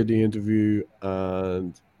 He did the interview,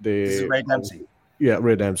 and This is Ray Dempsey. Yeah,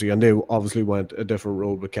 Ray Dempsey, and they obviously went a different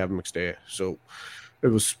road with Kevin McStay. So it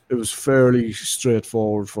was fairly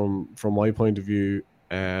straightforward from my point of view.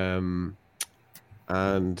 And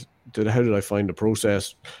how did I find the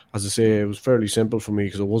process? As I say, it was fairly simple for me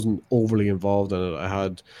because I wasn't overly involved in it. I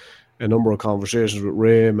had a number of conversations with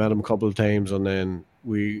Ray, met him a couple of times, and then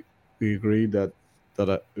we agreed that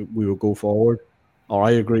we would go forward. Or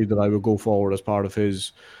I agreed that I would go forward as part of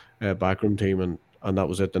his backroom team, and that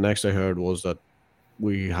was it. The next I heard was that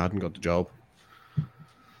we hadn't got the job,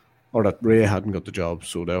 or that Ray hadn't got the job,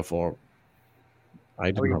 so therefore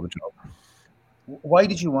I didn't have a job. Why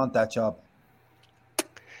did you want that job?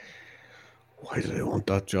 Why did I want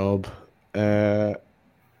that job? It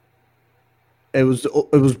was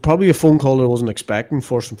probably a phone call that I wasn't expecting,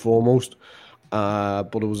 first and foremost,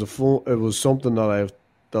 but it was something that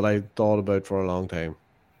I thought about for a long time,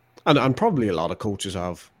 and probably a lot of coaches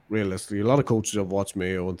have. Realistically, a lot of coaches have watched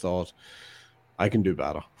Mayo and thought, I can do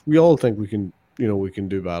better. We all think we can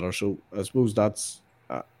do better. So I suppose that's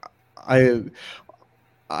I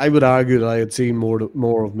would argue that I had seen more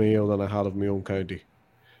of Mayo than I had of my own county.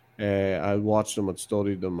 I watched them, I'd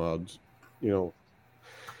studied them,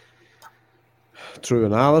 through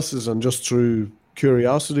analysis and just through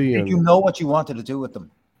curiosity. Did you know what you wanted to do with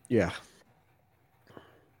them? Yeah.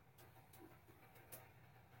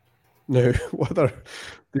 Now, whether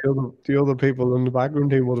the other people in the backroom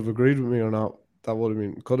team would have agreed with me or not, that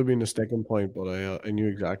could have been a sticking point, but I knew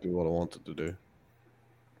exactly what I wanted to do.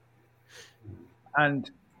 And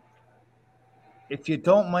if you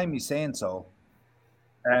don't mind me saying so,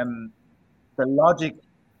 the logic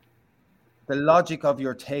of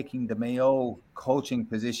your taking the Mayo coaching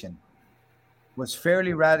position was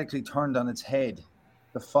fairly radically turned on its head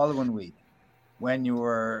the following week when you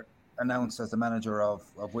were announced as the manager of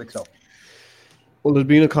Wicklow. Well, there'd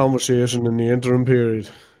been a conversation in the interim period.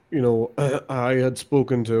 I had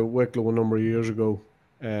spoken to Wicklow a number of years ago,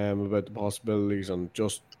 about the possibilities, and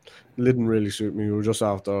just didn't really suit me. We were just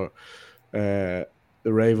after the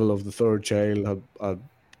arrival of the third child had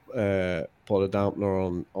put a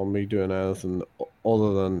dampener on me doing anything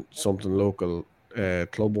other than something local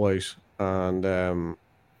club wise, and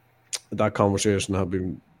that conversation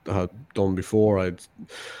had done before. I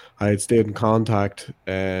had stayed in contact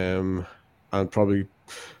and probably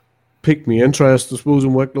piqued me interest, I suppose,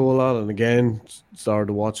 in Wicklow a lot, and again started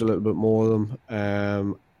to watch a little bit more of them.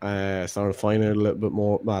 Started to find out a little bit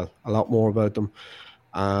more, well, a lot more about them,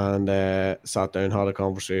 and sat down, had a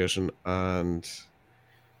conversation, and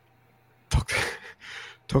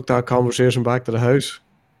took that conversation back to the house.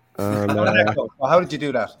 And how did you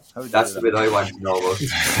do that? That's the bit I want to know about.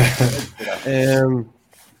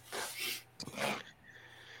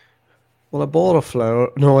 Well, I bought a flower.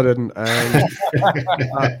 No, I didn't.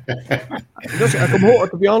 Just, I come home,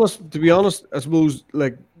 to be honest, I suppose,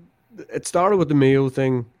 like, it started with the Mayo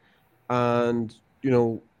thing, and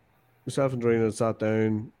myself and Drina had sat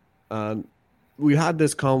down, and we had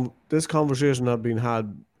this conversation had been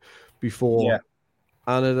had before,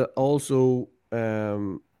 and it also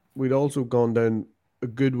we'd also gone down a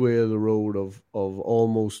good way of the road of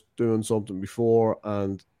almost doing something before,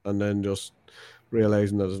 and then just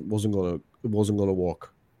realizing that it wasn't gonna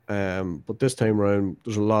work. But this time around,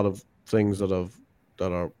 there's a lot of things that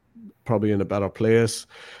are probably in a better place.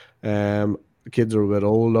 The kids are a bit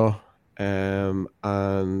older, and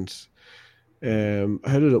how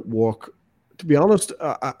did it work? To be honest,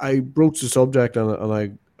 I broached the subject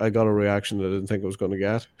and I got a reaction that I didn't think I was going to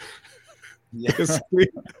get. Yes,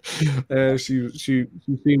 she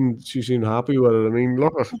seemed happy with it. I mean,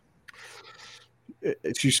 look,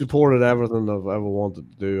 she supported everything I've ever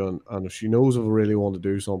wanted to do, and if she knows if I really want to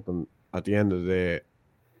do something, at the end of the day,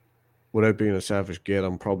 without being a selfish git,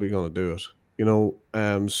 I'm probably going to do it.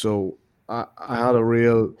 So I had a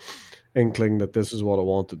real inkling that this is what I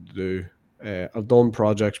wanted to do. I've done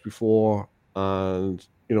projects before, and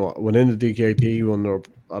went into DKT when they're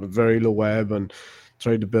at a very low ebb and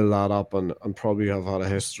tried to build that up, and probably have had a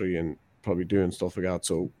history and probably doing stuff like that.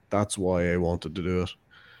 So that's why I wanted to do it.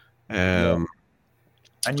 And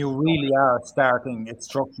you really are starting its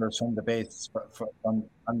structures from the base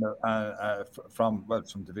from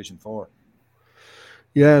Division 4.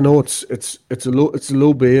 Yeah, no, it's a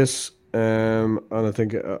low base, and I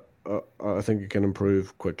think it can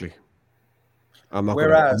improve quickly. I'm not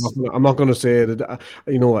going to say that.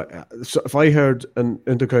 So if I heard an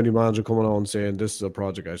inter-county manager coming on saying this is a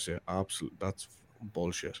project, I say absolutely, that's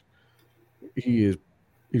bullshit. He's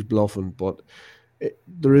bluffing, but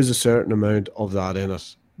there is a certain amount of that in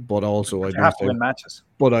it. But also,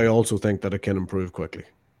 I also think that it can improve quickly.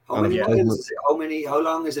 How long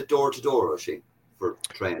is it door to door, Oisin, for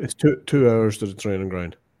training? It's 2 hours to the training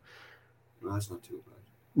ground. No, that's not too bad.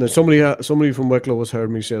 Now, somebody from Wicklow has heard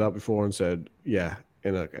me say that before and said, yeah,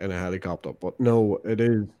 in a helicopter. But no, it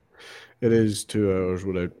is 2 hours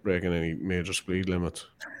without breaking any major speed limits.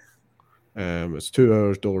 It's 2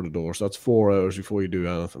 hours door to door, so that's 4 hours before you do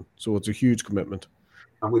anything. So it's a huge commitment.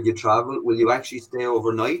 And will you travel? Will you actually stay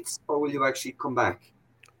overnight, or will you actually come back?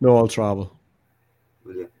 No, I'll travel.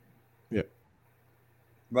 Will you? Yeah.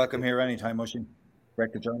 Welcome here anytime, Oisin.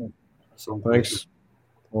 Break the journey. Thanks.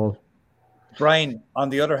 Well, Brian, on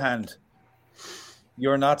the other hand,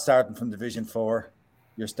 you're not starting from Division 4.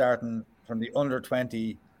 You're starting from the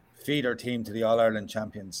under-20 feeder team to the All-Ireland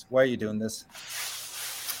champions. Why are you doing this?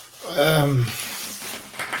 I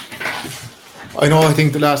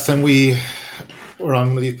think the last time we were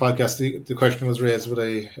on with these podcasts, the question was raised, would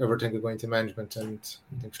I ever think of going to management? And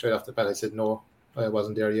I think straight off the bat I said no, I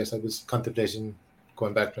wasn't there. Yes, I was contemplating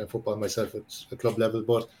going back to football myself at a club level,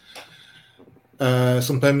 but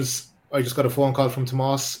sometimes I just got a phone call from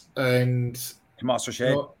Tomas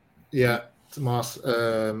O'Shea. Tomas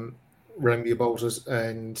rang me about it,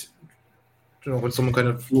 and when someone kind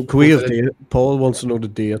of Paul wants to know the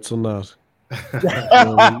dates on that.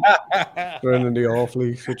 We're in the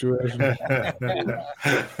awfully situation.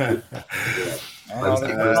 I was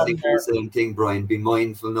thinking the same thing, Brian. Be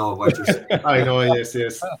mindful now of what you're saying. I know, yes.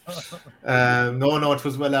 No, it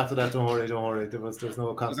was well after that. Don't worry. There's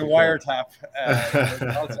no conflict. It was a wiretap.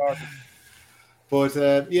 But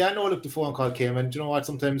look, the phone call came, and you know what?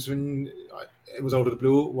 Sometimes when it was out of the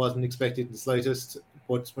blue, wasn't expected in the slightest.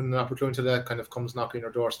 But when an opportunity that kind of comes knocking on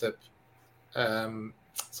your doorstep,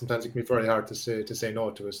 sometimes it can be very hard to say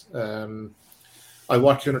no to it. I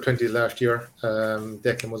watched under-20s last year.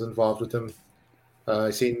 Declan was involved with them.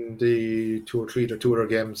 I seen the 2 or 3 tour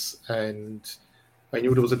games, and I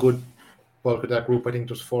knew there was a good bulk of that group. I think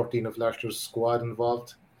there was 14 of last year's squad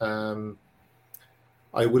involved.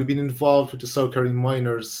 I would have been involved with the South Kerry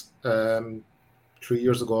Minors 3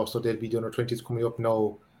 years ago, so they'll be the under-20s coming up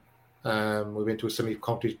now. We went to a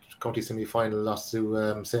county semi-final, lost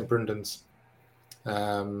to St. Brendan's.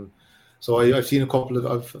 So I've seen a couple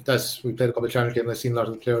of we played a couple of challenge games. I've seen a lot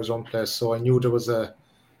of the players on play, so I knew there was a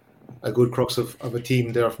good crux of a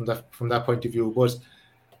team there from that point of view. But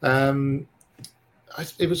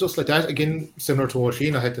it was just like that again, similar to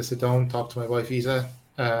Oisín. I had to sit down, talk to my wife Isa,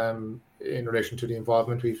 in relation to the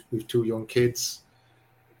involvement. We've 2 young kids.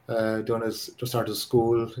 Donna has just started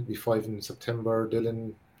school. He'll be 5 in September.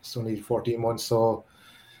 Dylan is only 14 months. So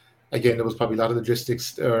again, there was probably a lot of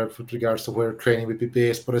logistics with regards to where training would be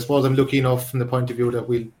based. But I suppose I'm lucky enough from the point of view that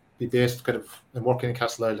we'll be based kind of and working in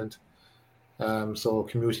Castle Island. So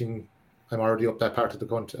commuting, I'm already up that part of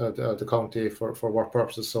the county for work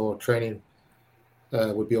purposes. So training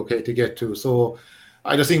would be okay to get to. So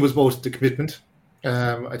I just think it was both the commitment.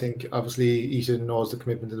 I think obviously Ethan knows the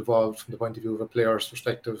commitment involved from the point of view of a player's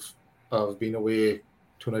perspective of being away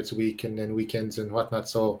 2 nights a week and then weekends and whatnot.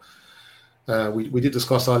 So we did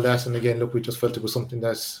discuss all that, and again, look, we just felt it was something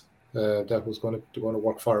that was going to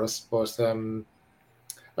work for us. But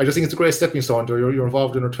I just think it's a great stepping stone. You're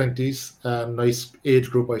involved in our 20s, nice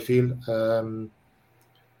age group, I feel. Going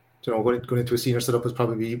into a senior setup is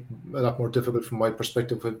probably a lot more difficult from my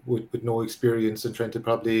perspective with no experience and trying to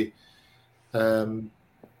probably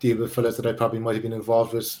deal with fellas that I probably might have been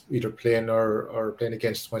involved with, either playing or playing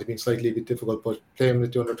against, might have been slightly a bit difficult. But playing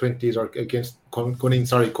with the under 20s or against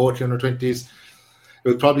coaching under 20s, it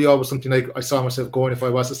was probably always something I saw myself going. If I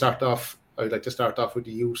was to start off, I'd like to start off with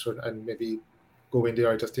the youth and maybe go in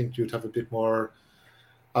there. I just think you'd have a bit more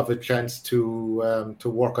of a chance to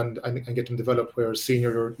work on and get them developed. Whereas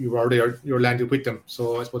senior, you're landed with them.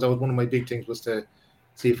 So I suppose that was one of my big things, was to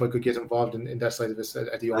see if I could get involved in that side of this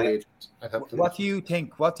at the young age. What do you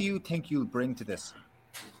think? What do you think you'll bring to this?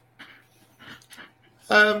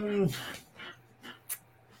 I'd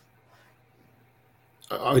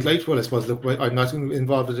like to. Well, I suppose. Look, I'm not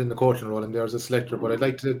involved in the coaching role, and there's a selector, but I'd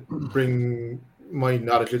like to bring my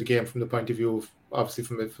knowledge of the game from the point of view of, obviously,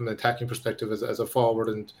 from an attacking perspective as a forward,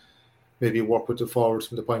 and maybe work with the forwards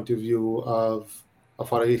from the point of view of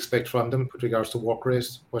what I expect from them with regards to work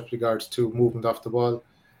rate, with regards to movement off the ball,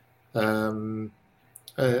 and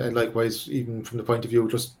likewise, even from the point of view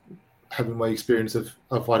of just having my experience of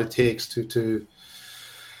what it takes to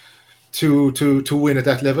win at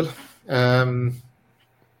that level.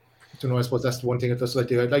 I suppose that's the one thing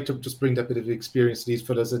I'd like to just bring that bit of experience to these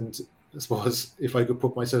fellas. And I suppose if I could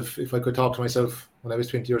talk to myself when I was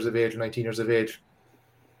 20 years of age or 19 years of age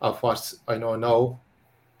of what I know now,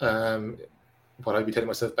 what I'd be telling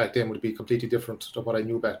myself back then would be completely different to what I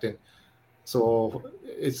knew back then. So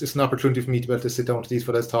it's an opportunity for me to be able to sit down to these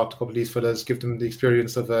fellas, talk to a couple of these fellas, give them the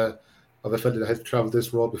experience of a fella that has travelled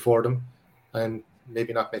this road before them, and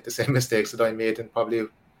maybe not make the same mistakes that I made, and probably,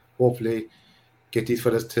 hopefully, get these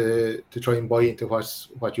fellas to try and buy into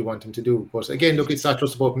what you want them to do. But again, look, it's not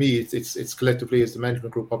just about me. It's collectively as the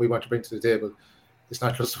management group what we want to bring to the table. It's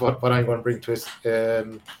not just what I'm going to bring to it.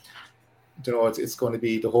 It's going to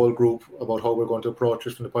be the whole group about how we're going to approach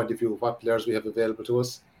it from the point of view of what players we have available to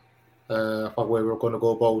us, what way we're going to go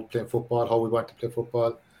about playing football, how we want to play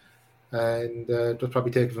football, and just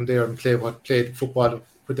probably take it from there and play football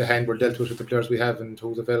with the hand we're dealt with the players we have and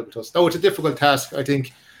who's available to us. Now, it's a difficult task, I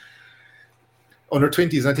think. Under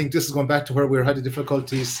 20s, I think this is going back to where we had the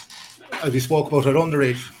difficulties as we spoke about at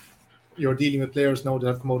underage. You're dealing with players now that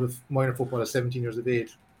have come out of minor football at 17 years of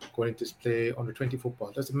age, going to play under 20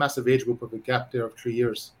 football. That's a massive age group of a gap there of 3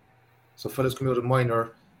 years. So fellas coming out of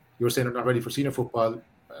minor, you were saying they're not ready for senior football.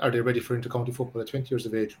 Are they ready for inter-county football at 20 years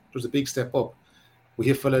of age? There's a big step up. We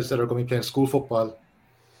have fellas that are going to be playing school football,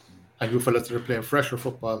 and you fellas that are playing fresher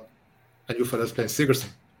football, and you fellas playing Sigerson.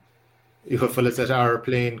 You have fellas that are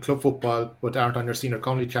playing club football but aren't on their senior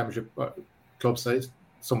county championship club side.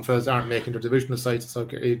 Some fellas aren't making their divisional sides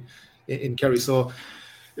in Kerry. So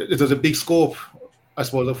there's a big scope, I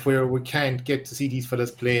suppose, of where we can't get to see these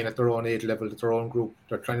fellas playing at their own age level, at their own group.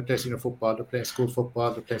 They're trying to play senior football, they're playing school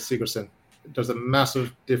football, they're playing Sigerson. There's a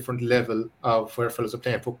massive different level of where fellas are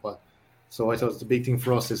playing football. So I thought the big thing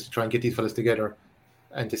for us is to try and get these fellas together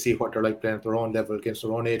and to see what they're like playing at their own level against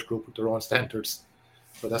their own age group with their own standards.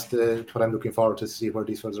 So that's what I'm looking forward to see where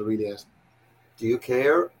these fellas are really at. Do you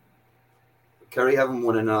care? Kerry haven't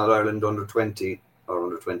won an All-Ireland under 20 or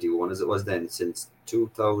under 21 as it was then since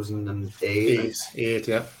 2008. Eight,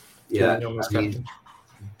 yeah. Yeah.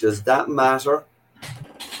 Does that matter?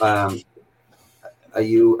 Are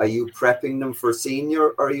you prepping them for senior,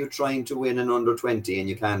 or are you trying to win an under 20? And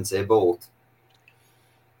you can say both.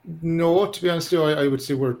 No, to be honest, I would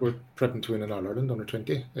say we're prepping to win an All-Ireland under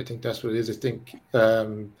 20. I think that's what it is. I think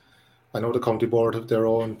I know the county board have their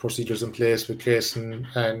own procedures in place with Clayson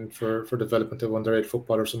and for development of underage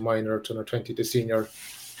footballers from minor to under 20 to senior,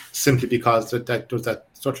 simply because that there's that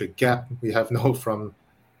such a gap we have now from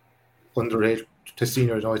underage to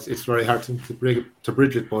senior. You know, it's very hard to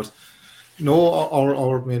bridge it, but no,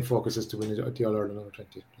 our main focus is to win the All-Ireland under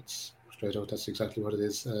 20. It's straight out. That's exactly what it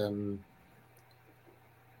is.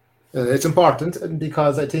 It's important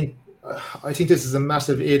because I think this is a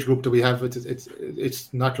massive age group that we have.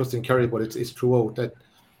 It's not just in Kerry, but it's throughout that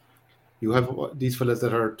you have these fellas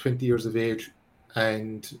that are 20 years of age,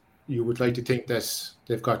 and you would like to think that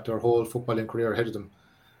they've got their whole footballing career ahead of them.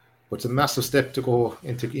 But it's a massive step to go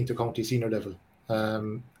into county senior level.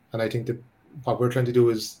 And I think that what we're trying to do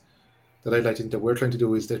is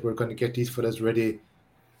that we're going to get these fellas ready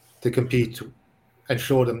to compete and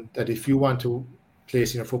show them that if you want to play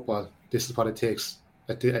senior football, this is what it takes.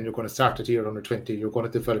 And you're going to start it here under 20. You're going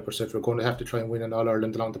to develop yourself. You're going to have to try and win an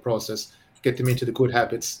All-Ireland along the process. Get them into the good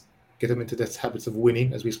habits. Get them into the habits of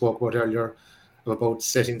winning, as we spoke about earlier, about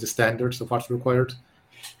setting the standards of what's required.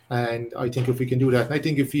 And I think if we can do that, and I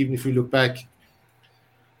think even if we look back,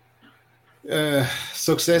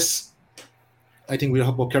 success, I think we have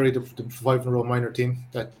about carried the 5 in a row minor team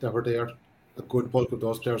that were there. A good bulk of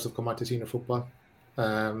those players have come on to senior football.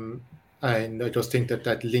 And I just think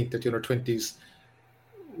that link that the under 20s,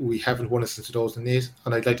 we haven't won it since 2008.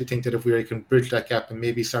 And I'd like to think that if we can bridge that gap and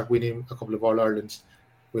maybe start winning a couple of All-Irelands,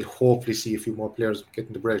 we'll hopefully see a few more players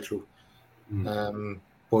getting the breakthrough.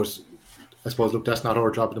 But I suppose, look, that's not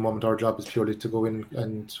our job at the moment. Our job is purely to go in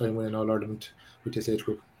and try and win an All-Ireland with this age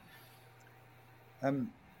group.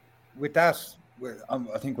 With that,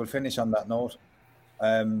 I think we'll finish on that note.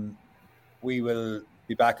 We will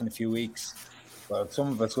be back in a few weeks. Well, some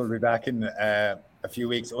of us will be back in a few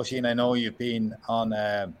weeks. Oisín, I know you've been on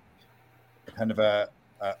kind of a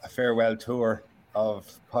farewell tour of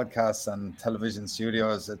podcasts and television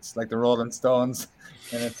studios. It's like the Rolling Stones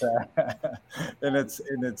in its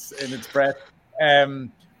breath.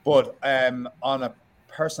 But on a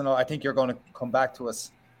personal, I think you're going to come back to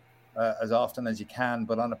us as often as you can.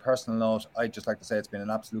 But on a personal note, I'd just like to say it's been an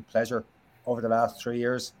absolute pleasure over the last 3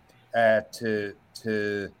 years to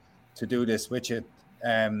do this with you.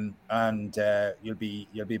 And you'll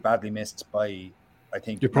be badly missed by, I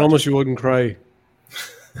think. You promised you wouldn't cry.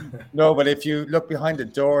 No, but if you look behind the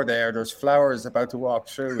door there's flowers about to walk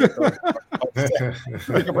through. You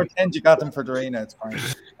can pretend you got them for Darina. It's fine.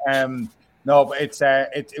 No, but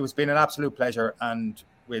it's been an absolute pleasure, and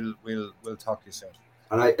we'll talk to you soon.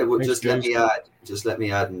 And let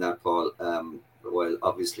me add in that, Paul. Well,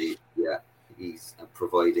 obviously, he's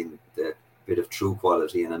providing the bit of true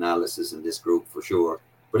quality and analysis in this group for sure.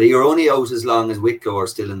 But you're only out as long as Wicklow are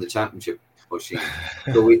still in the championship, Oisín.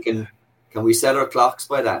 So can we set our clocks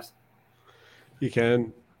by that? You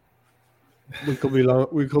can. We could be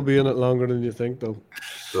in it longer than you think, though.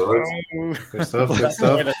 Good stuff.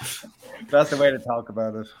 That's the way to talk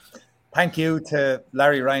about it. Thank you to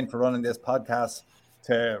Larry Ryan for running this podcast,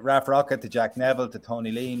 to Raf Rocket, to Jack Neville, to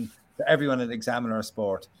Tony Lean, to everyone at Examiner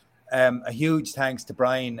Sport. A huge thanks to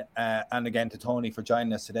Brian and again to Tony for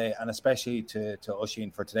joining us today, and especially to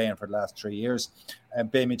Oisín for today and for the last 3 years.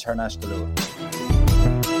 Bimi Charnash Galua.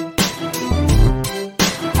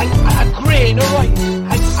 A grain, all right.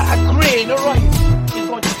 A grain, all right, is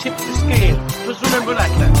going to tip the scale. Just remember that,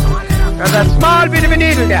 lad. There's a small bit of a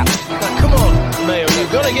needle there. Now, come on, Mayo,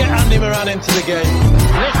 you've got to get Andy Moran into the game.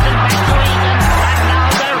 Listen between them, and now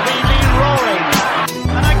they're really rolling.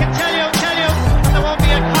 And I can tell you, there won't be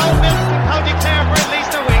a cow milk from County Clare for at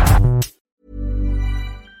least a week.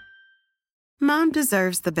 Mom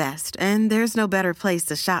deserves the best, and there's no better place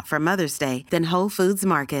to shop for Mother's Day than Whole Foods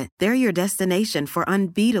Market. They're your destination for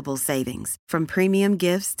unbeatable savings, from premium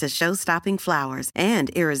gifts to show-stopping flowers and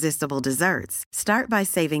irresistible desserts. Start by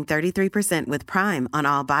saving 33% with Prime on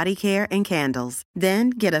all body care and candles.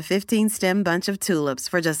 Then get a 15-stem bunch of tulips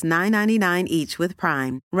for just $9.99 each with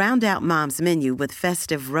Prime. Round out Mom's menu with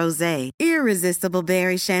festive rosé, irresistible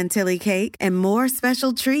berry chantilly cake, and more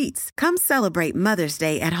special treats. Come celebrate Mother's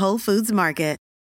Day at Whole Foods Market.